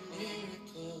miracles on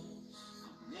miracles.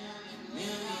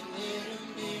 Million little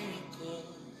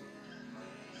miracles.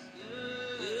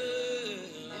 Yeah.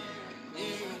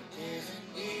 Miracles on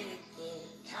miracles.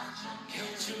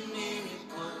 Count your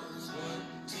miracles.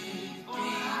 1, 2, 3,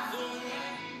 4.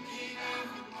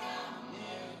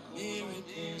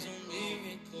 Miracles on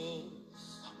miracles.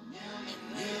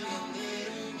 Million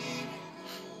little miracles.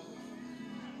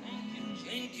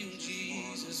 Thank you,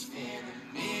 Jesus, for the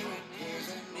miracles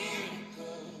and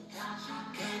miracles.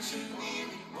 Count your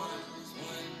miracles.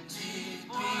 1, 2,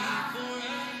 3, 4. I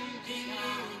can't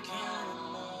even count them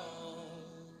all.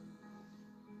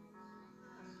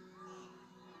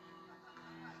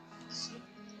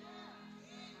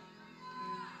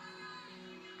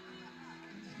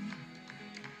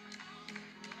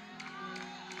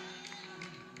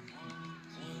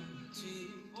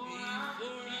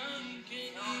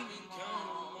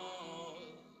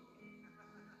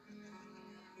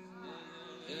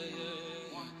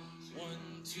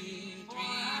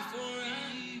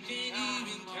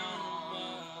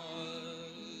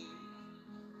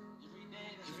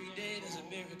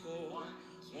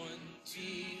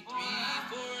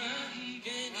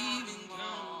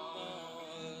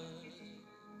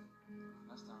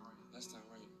 That's not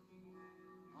right.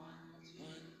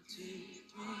 1, 2,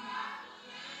 3.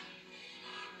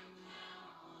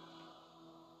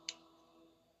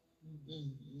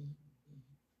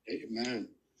 Amen.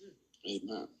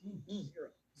 Amen.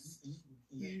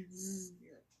 Yes.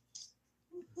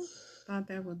 Thought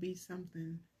that would be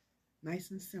something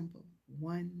nice and simple.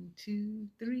 1, 2,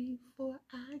 3, 4.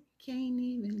 I can't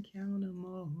even count them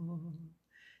all.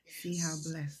 Yes. See how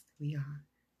blessed we are.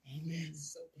 Amen.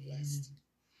 Yes, so blessed.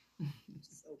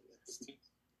 So blessed.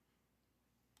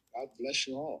 God bless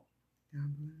you all.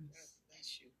 God bless. God bless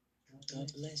you.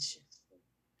 God bless you.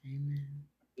 Amen.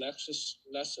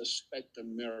 Let's expect a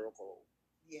miracle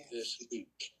this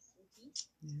week.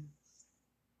 Yes.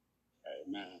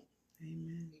 Amen.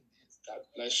 Amen. God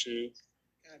bless you.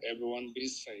 Everyone be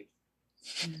safe.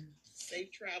 Yes.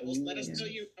 Safe travels. Let us know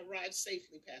you arrived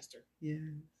safely, Pastor.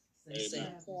 Yes.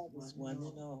 Safe travels, one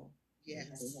and all.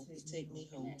 Yes. They have to take me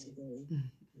home today.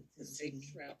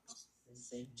 Safe travels.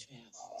 Safe travels.